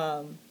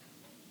 to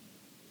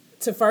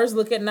first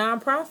look at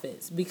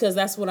nonprofits because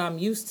that's what I'm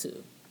used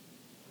to.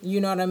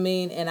 You know what I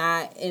mean? And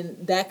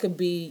that could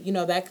be,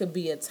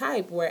 a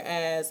type,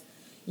 whereas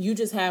you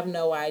just have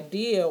no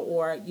idea,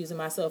 or using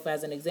myself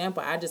as an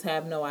example, I just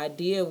have no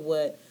idea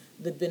what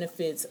the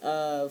benefits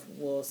of,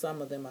 well,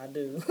 some of them I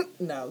do.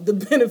 No, the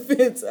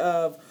benefits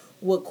of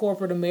what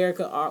corporate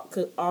America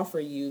could offer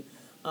you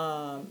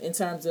in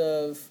terms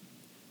of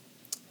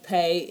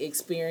pay,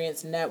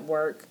 experience,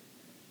 network.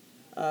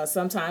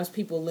 Sometimes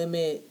people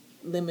limit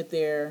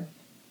their,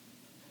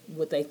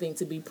 what they think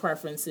to be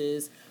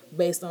preferences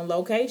based on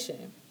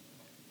location.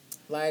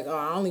 Like, oh,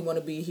 I only want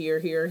to be here,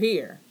 here,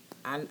 here.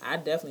 I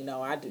definitely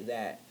know I do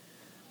that.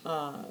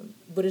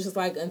 But it's just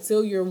like,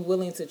 until you're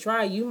willing to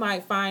try, you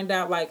might find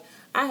out, like,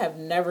 I have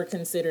never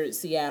considered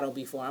Seattle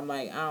before. I'm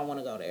like, I don't want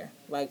to go there.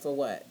 Like, for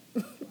what?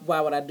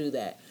 Why would I do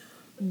that?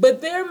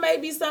 But there may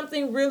be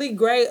something really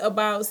great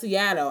about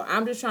Seattle.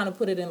 I'm just trying to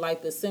put it in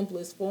like the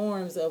simplest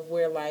forms of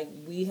where like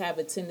we have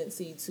a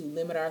tendency to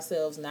limit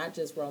ourselves, not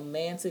just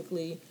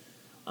romantically,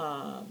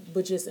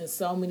 but just in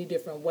so many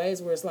different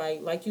ways where it's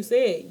like you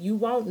said, you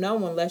won't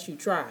know unless you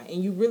try.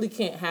 And you really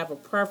can't have a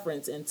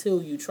preference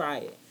until you try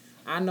it.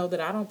 I know that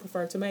I don't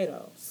prefer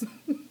tomatoes.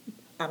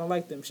 I don't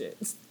like them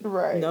shits.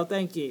 Right. No,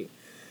 thank you.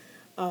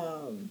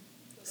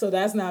 So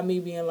that's not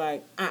me being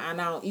like, I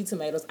don't eat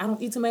tomatoes. I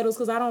don't eat tomatoes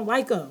because I don't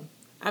like them.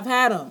 I've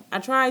had them. I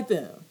tried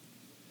them.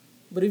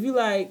 But if you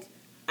like,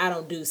 I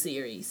don't do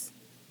series.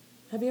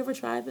 Have you ever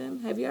tried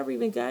them? Have you ever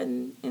even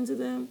gotten into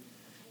them?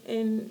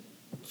 And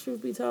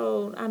truth be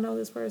told, I know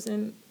this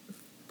person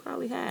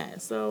probably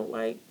has. So,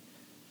 like,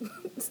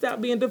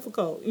 stop being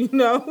difficult, you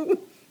know?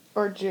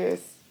 Or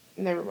just,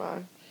 never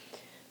mind.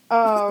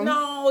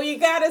 No, you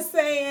gotta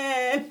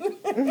say it.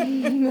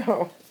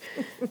 No.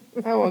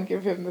 I won't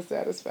give him the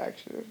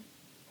satisfaction.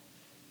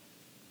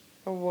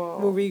 I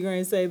won't. What were you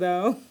going to say,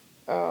 though?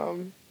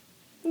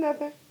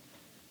 Nothing.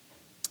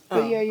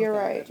 But yeah, you're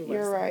okay, right.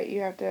 You're right.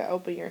 You have to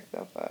open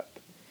yourself up.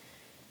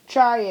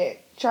 Try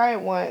it. Try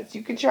it once.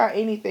 You can try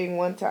anything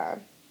one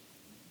time.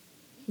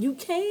 You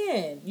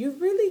can. You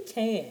really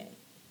can.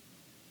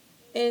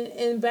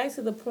 And back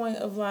to the point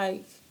of,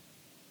 like,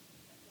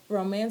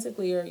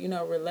 romantically or,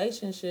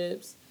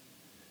 relationships,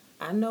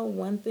 I know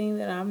one thing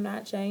that I'm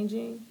not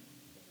changing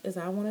is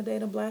I want to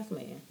date a black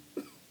man.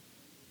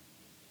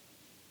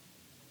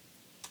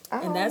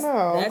 I don't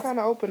know. I'm kind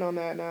of open on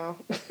that now.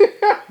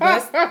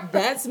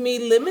 that's me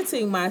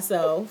limiting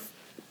myself.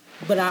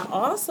 But I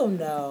also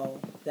know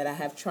that I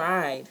have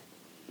tried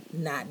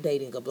not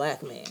dating a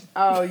black man.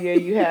 Oh, yeah,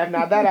 you have.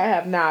 Now that I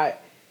have not.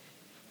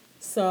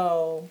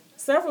 So,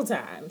 several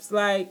times.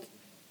 Like,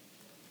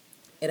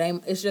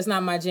 it's just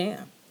not my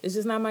jam. It's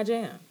just not my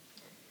jam.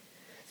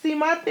 See,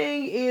 my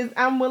thing is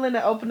I'm willing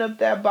to open up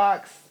that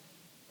box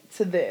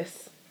to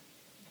this.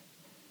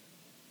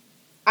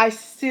 I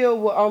still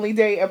will only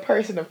date a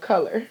person of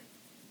color.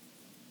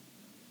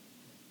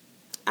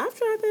 I've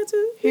tried that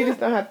too. He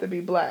just don't have to be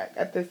black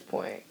at this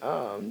point.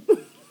 But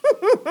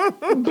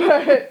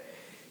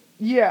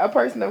yeah, a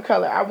person of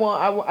color.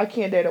 I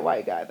can't date a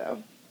white guy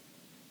though.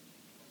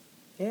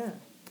 Yeah.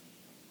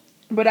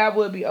 But I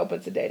would be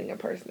open to dating a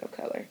person of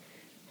color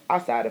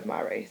outside of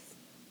my race.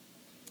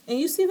 And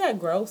you see that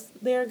growth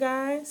there,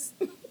 guys?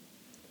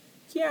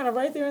 Kiana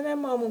right there in that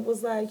moment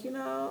was like,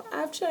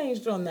 I've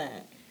changed on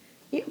that.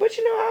 Yeah, but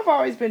I've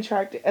always been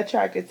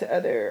attracted to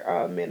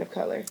other men of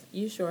color.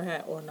 You sure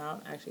have. Or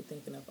not. I'm actually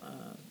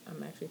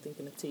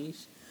thinking of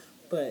Tish,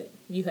 but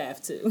you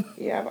have to.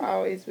 Yeah, I've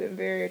always been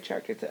very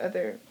attracted to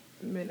other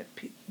men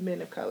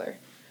of color.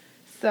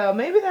 So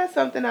maybe that's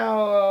something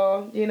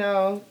I'll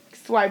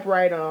swipe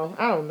right on.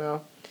 I don't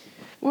know.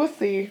 We'll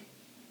see.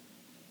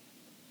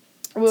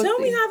 Tell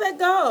me how that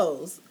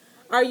goes.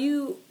 I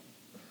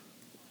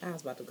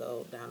was about to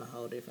go down a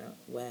whole different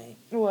way.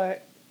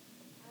 What?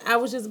 I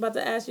was just about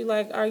to ask you,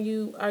 like, are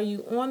you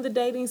on the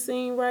dating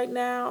scene right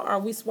now? Are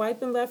we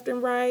swiping left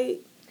and right?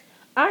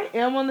 I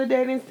am on the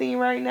dating scene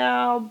right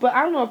now, but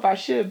I don't know if I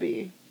should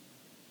be.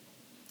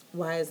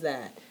 Why is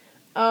that?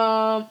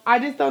 I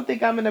just don't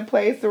think I'm in a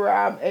place where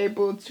I'm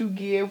able to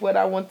give what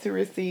I want to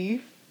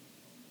receive.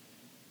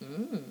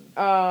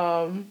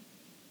 And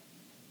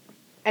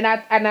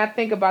I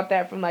think about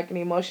that from like an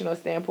emotional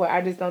standpoint.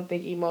 I just don't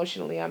think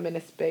emotionally I'm in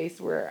a space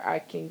where I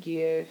can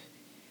give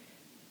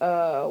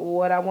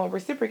what I want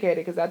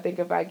reciprocated, because I think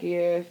if I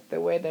give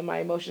the way that my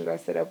emotions are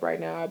set up right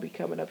now, I'll be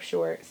coming up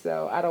short.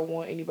 So I don't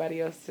want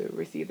anybody else to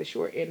receive the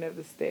short end of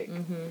the stick.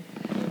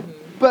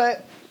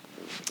 But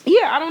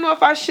yeah, I don't know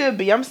if I should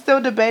be. I'm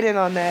still debating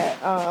on that.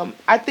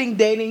 I think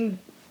dating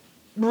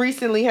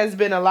recently has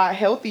been a lot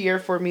healthier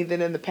for me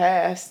than in the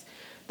past.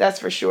 That's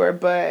for sure.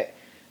 But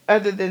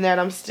other than that,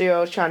 I'm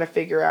still trying to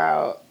figure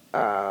out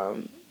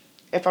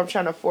if I'm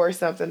trying to force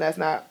something that's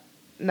not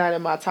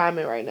in my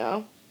timing right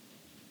now.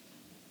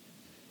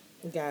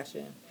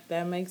 Gotcha.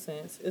 That makes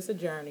sense. It's a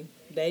journey.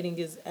 Dating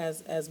is,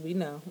 as we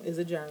know, is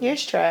a journey.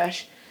 It's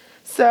trash.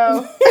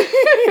 So,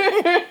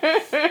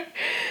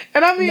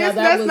 and I mean,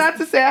 that's not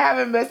to say I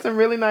haven't met some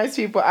really nice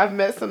people. I've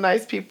met some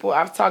nice people.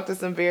 I've talked to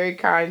some very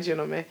kind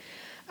gentlemen.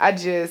 I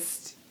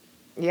ain't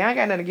got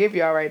nothing to give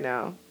y'all right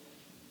now.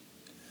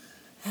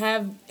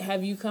 Have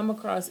you come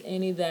across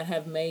any that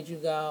have made you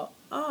go,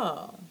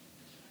 oh,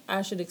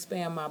 I should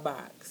expand my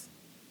box?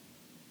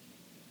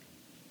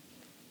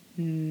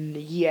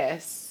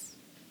 Yes.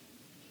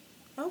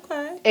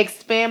 Okay.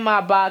 Expand my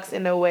box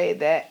in a way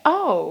that,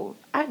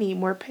 I need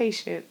more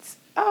patience.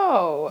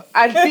 I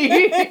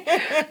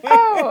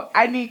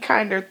need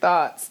kinder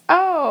thoughts.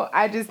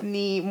 I just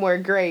need more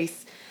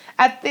grace.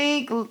 I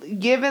think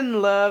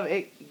giving love,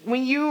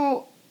 when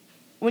you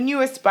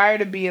aspire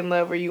to be in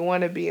love or you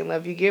want to be in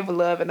love, you give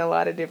love in a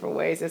lot of different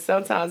ways. And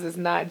sometimes it's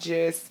not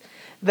just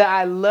the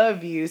I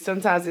love you.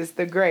 Sometimes it's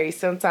the grace.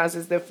 Sometimes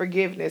it's the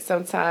forgiveness.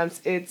 Sometimes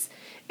it's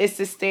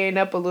the staying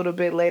up a little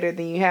bit later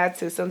than you had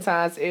to.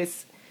 Sometimes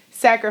it's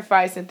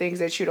sacrificing things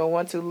that you don't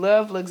want to.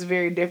 Love looks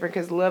very different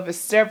because love is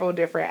several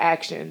different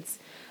actions.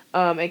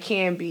 It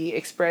can be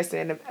expressed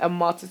in a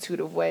multitude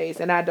of ways.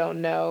 And I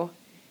don't know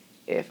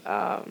if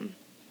I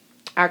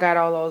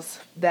got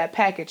that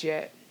package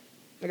yet.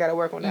 I got to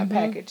work on that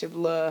package of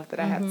love that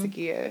I have to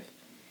give.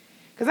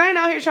 Because I ain't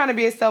out here trying to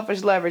be a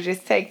selfish lover.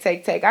 Just take.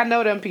 I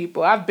know them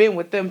people. I've been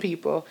with them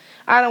people.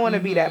 I don't want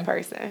to be that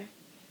person.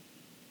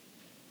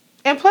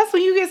 And plus,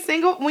 when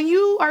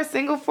you are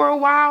single for a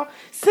while,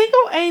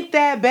 single ain't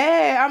that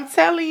bad. I'm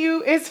telling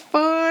you, it's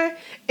fun,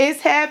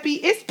 it's happy,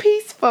 it's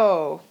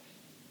peaceful.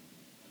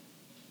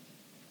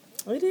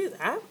 It is.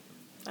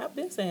 I've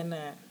been saying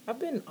that. I've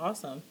been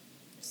awesome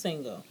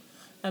single.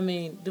 I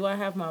mean, do I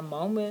have my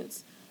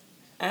moments?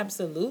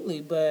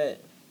 Absolutely,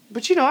 but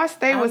I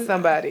stay with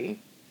somebody.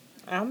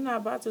 I'm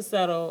not about to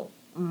settle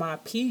my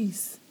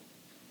peace.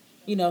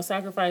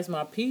 Sacrifice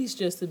my peace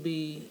just to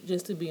be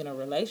in a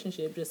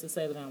relationship, just to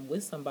say that I'm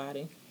with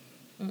somebody.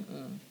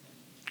 Mm-mm.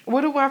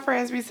 What do my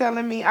friends be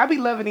telling me? I be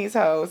loving these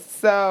hoes.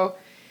 So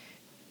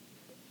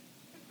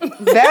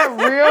that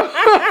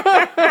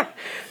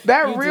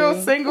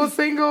real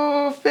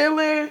single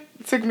feeling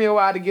took me a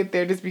while to get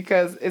there, just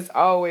because it's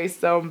always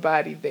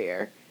somebody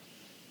there.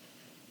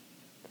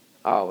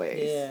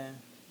 Always.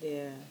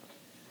 Yeah.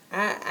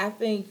 I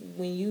think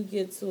when you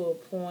get to a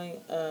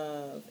point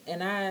of,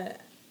 and I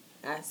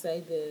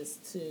say this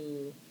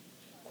to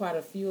quite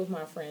a few of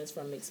my friends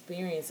from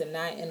experience, and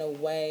not in a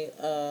way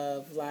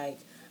of like,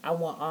 I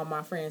want all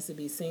my friends to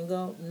be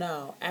single.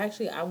 No,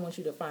 actually, I want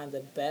you to find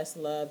the best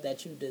love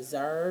that you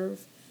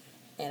deserve.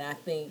 And I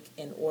think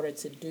in order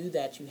to do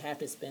that, you have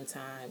to spend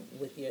time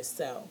with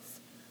yourself.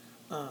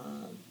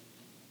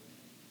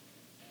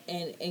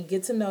 And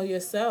get to know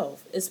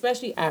yourself,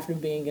 especially after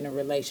being in a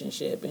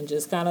relationship, and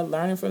just kind of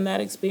learning from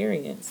that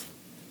experience.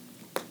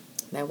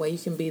 That way you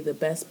can be the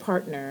best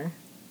partner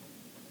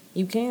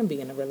you can be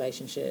in a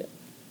relationship.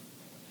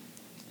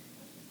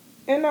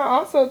 And I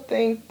also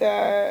think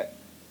that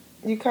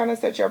you kind of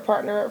set your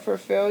partner up for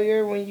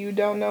failure when you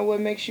don't know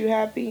what makes you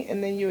happy,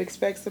 and then you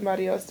expect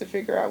somebody else to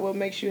figure out what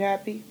makes you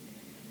happy.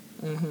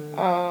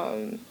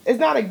 Mm-hmm.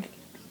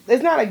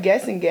 It's not a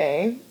guessing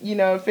game,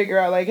 to figure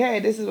out like, hey,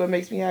 this is what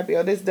makes me happy.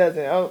 Oh, this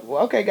doesn't. Oh,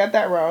 well, okay, got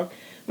that wrong.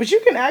 But you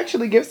can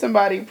actually give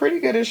somebody pretty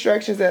good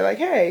instructions that like,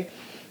 hey,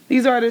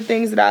 these are the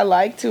things that I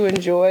like to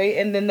enjoy,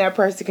 and then that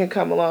person can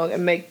come along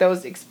and make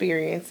those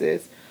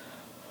experiences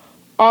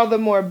all the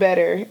more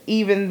better,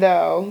 even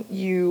though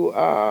you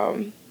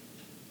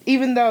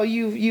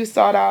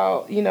sought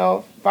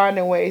out,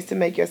 finding ways to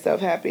make yourself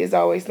happy. It's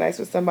always nice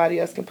when somebody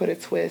else can put a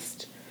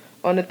twist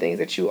on the things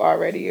that you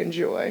already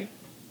enjoy.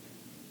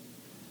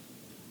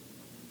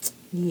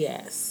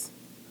 Yes.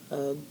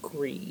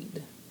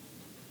 Agreed.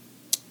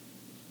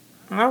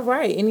 All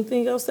right.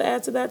 Anything else to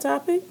add to that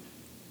topic?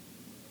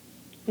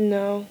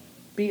 No.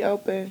 Be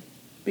open.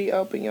 Be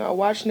open, y'all.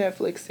 Watch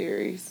Netflix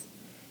series.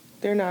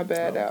 They're not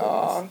bad at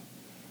all.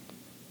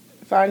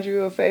 Find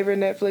you a favorite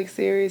Netflix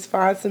series.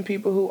 Find some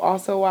people who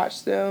also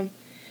watch them.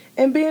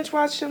 And binge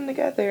watch them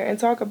together and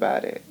talk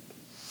about it.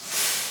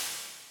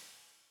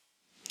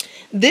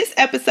 This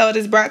episode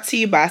is brought to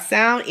you by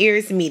Sound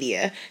Ears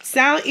Media.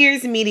 Sound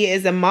Ears Media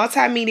is a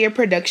multimedia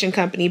production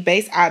company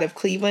based out of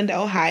Cleveland,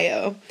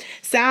 Ohio.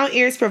 Sound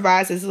Ears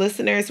provides its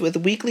listeners with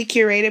weekly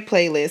curated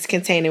playlists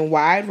containing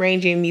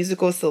wide-ranging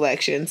musical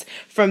selections,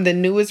 from the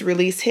newest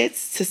release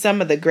hits to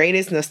some of the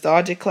greatest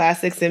nostalgic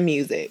classics in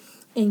music.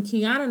 And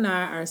Kiana and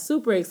I are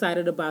super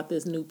excited about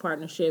this new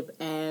partnership,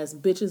 as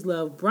Bitches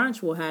Love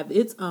Brunch will have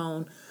its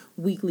own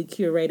weekly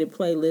curated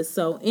playlist.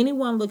 So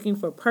anyone looking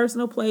for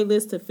personal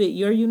playlists to fit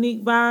your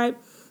unique vibe,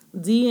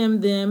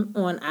 DM them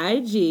on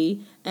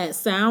IG at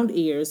Sound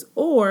Ears,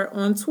 or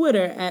on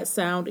Twitter at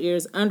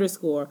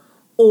SoundEars_,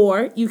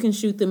 or you can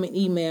shoot them an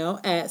email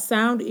at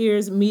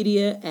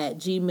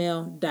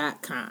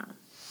soundearsmedia@gmail.com.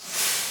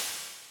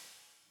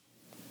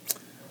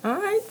 All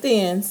right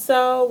then,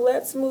 so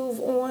let's move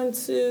on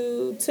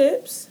to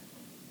tips.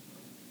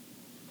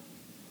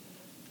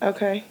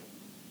 Okay.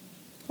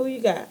 Who you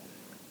got?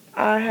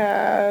 I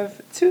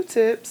have 2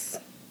 tips.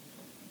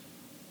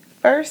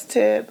 First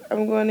tip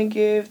I'm going to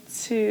give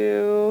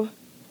to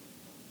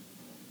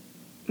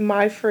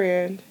my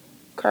friend,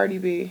 Cardi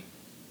B.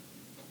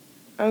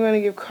 I'm going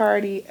to give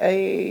Cardi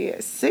a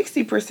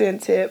 60%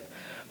 tip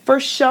for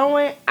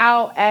showing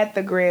out at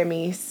the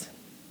Grammys.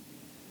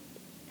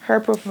 Her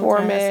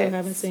performance. Okay, I still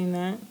haven't seen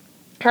that.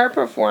 Her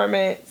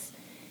performance,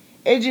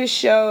 it just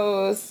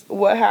shows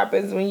what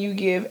happens when you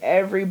give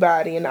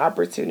everybody an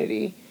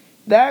opportunity.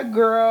 That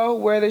girl,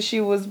 where was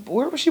she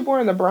born?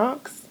 In the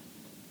Bronx?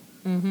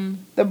 Mm-hmm.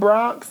 The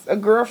Bronx, a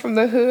girl from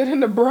the hood in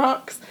the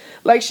Bronx.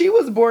 Like, she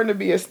was born to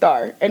be a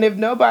star. And if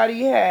not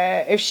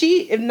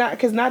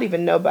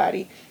even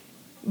nobody,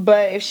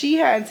 but if she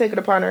hadn't taken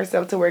it upon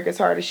herself to work as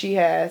hard as she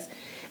has,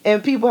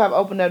 and people have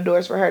opened up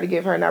doors for her to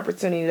give her an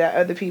opportunity that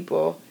other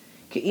people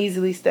could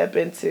easily step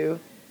into,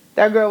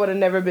 that girl would have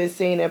never been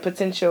seen, and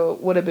potential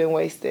would have been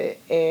wasted.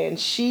 And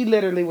she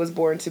literally was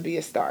born to be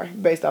a star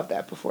based off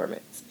that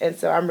performance. And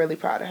so I'm really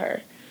proud of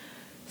her.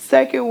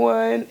 Second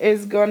one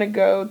is going to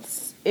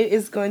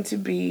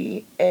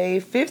be a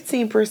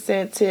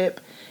 15%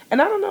 tip.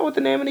 And I don't know what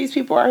the name of these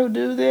people are who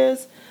do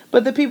this,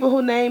 but the people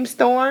who name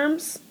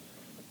storms.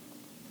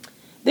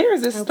 There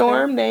is a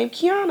storm named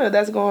Kiana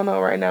that's going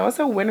on right now. It's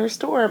a winter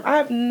storm.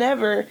 I've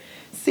never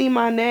seen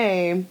my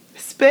name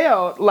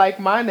spelled like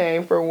my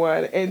name, for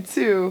one, and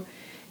two,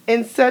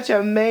 in such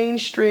a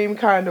mainstream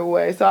kind of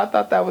way. So I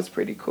thought that was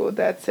pretty cool,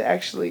 that to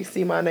actually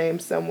see my name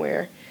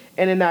somewhere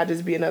and it not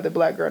just be another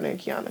black girl named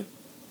Kiana.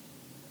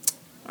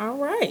 All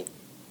right.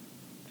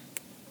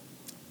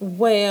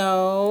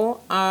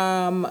 Well,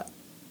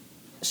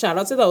 shout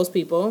out to those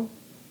people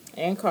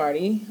and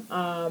Cardi.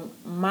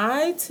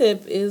 My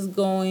tip is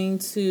I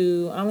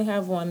only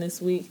have one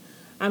this week.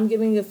 I'm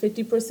giving a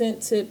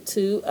 50% tip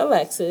to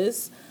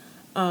Alexis.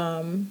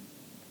 I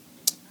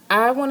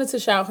wanted to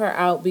shout her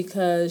out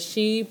because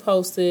she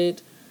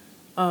posted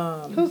Who's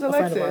Alexis? A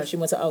friend of ours. She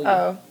went to OU.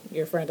 Oh.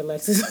 Your friend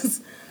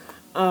Alexis.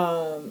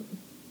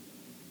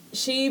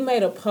 She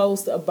made a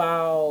post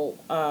about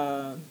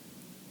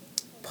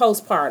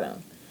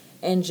postpartum.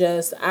 And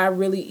just, I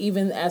really,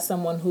 even as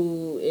someone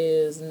who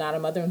is not a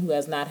mother and who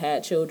has not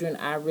had children,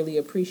 I really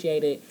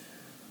appreciate it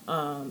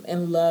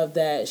and love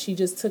that she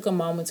just took a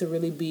moment to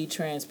really be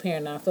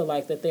transparent. And I feel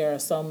like that there are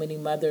so many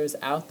mothers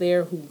out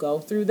there who go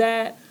through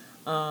that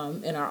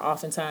and are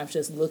oftentimes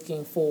just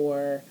looking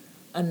for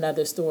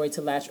another story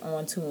to latch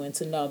on to and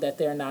to know that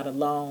they're not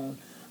alone.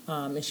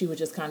 And she would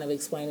just kind of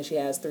explain that she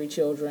has 3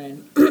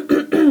 children.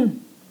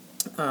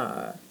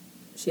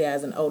 She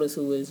has an oldest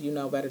who is, you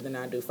know better than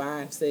I do,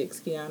 5, 6,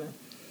 Kiana.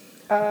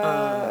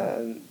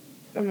 I'm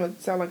going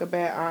to sound like a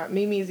bad aunt.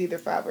 Mimi's either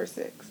 5 or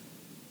 6.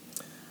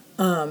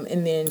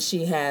 And then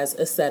she has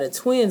a set of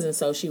twins, and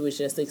so she was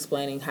just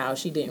explaining how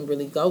she didn't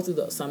really go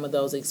through some of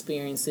those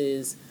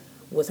experiences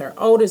with her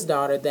oldest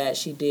daughter that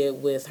she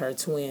did with her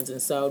twins.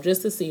 And so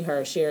just to see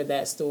her share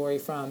that story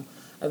from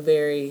a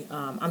very,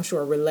 I'm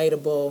sure,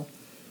 relatable,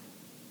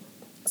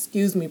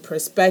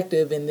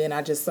 perspective. And then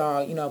I just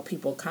saw,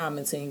 people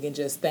commenting and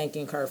just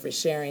thanking her for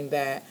sharing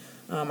that.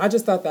 I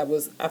thought that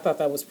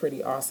was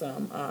pretty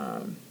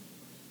awesome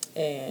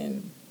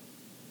and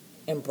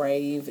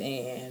brave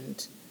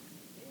and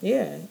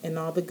yeah, and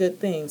all the good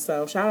things.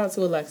 So shout out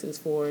to Alexis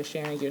for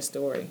sharing your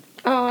story.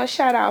 Oh,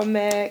 shout out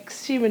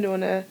Max. She's been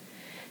doing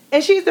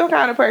and she's the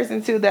kind of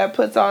person too that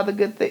puts all the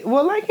good things.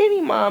 Well, like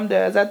any mom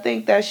does. I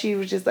think that she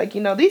was just like,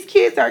 these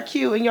kids are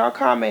cute, and y'all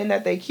commenting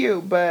that they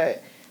cute,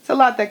 but it's a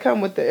lot that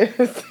come with this.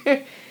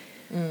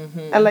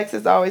 Mm-hmm.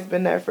 Alexis always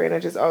been that friend. I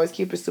just always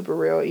keep it super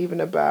real, even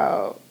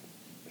about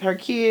her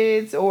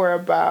kids or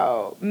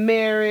about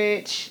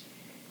marriage.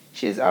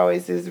 She's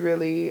always is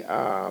really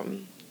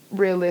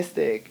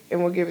realistic,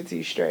 and we'll give it to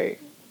you straight.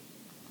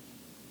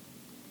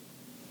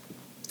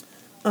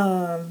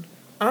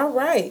 All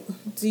right.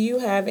 Do you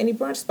have any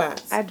brunch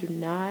spots? I do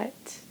not.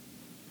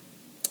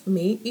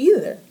 Me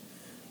either.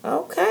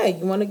 Okay.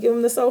 You want to give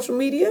them the social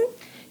media?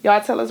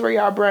 Y'all tell us where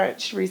y'all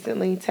brunch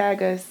recently.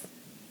 Tag us.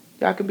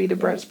 Y'all can be the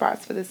brunch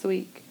spots for this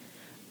week.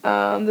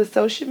 The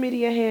social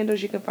media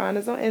handles, you can find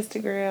us on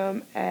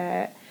Instagram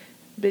at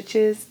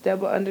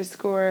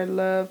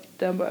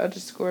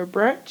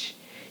bitches_love_brunch.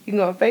 You can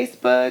go on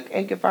Facebook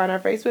and you can find our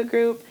Facebook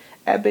group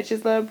at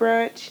Bitches Love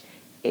Brunch.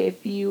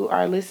 If you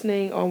are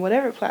listening on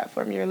whatever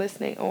platform you're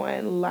listening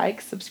on,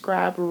 like,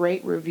 subscribe,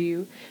 rate,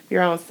 review. If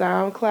you're on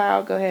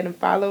SoundCloud, go ahead and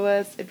follow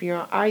us. If you're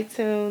on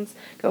iTunes,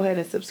 go ahead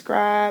and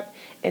subscribe.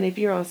 And if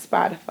you're on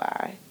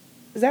Spotify,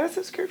 is that a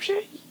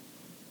subscription?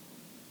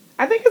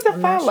 I think it's a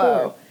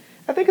follow. Sure.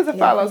 I think it's a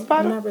follow.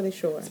 I'm not really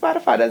sure.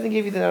 Spotify doesn't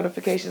give you the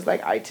notifications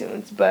like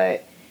iTunes,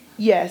 but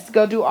yes,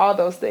 go do all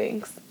those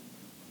things.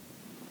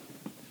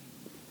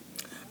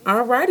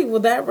 Alrighty,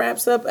 well that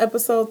wraps up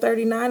episode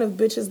 39 of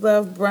Bitches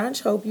Love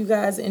Brunch. Hope you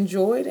guys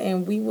enjoyed,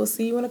 and we will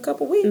see you in a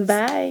couple weeks.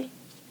 Bye.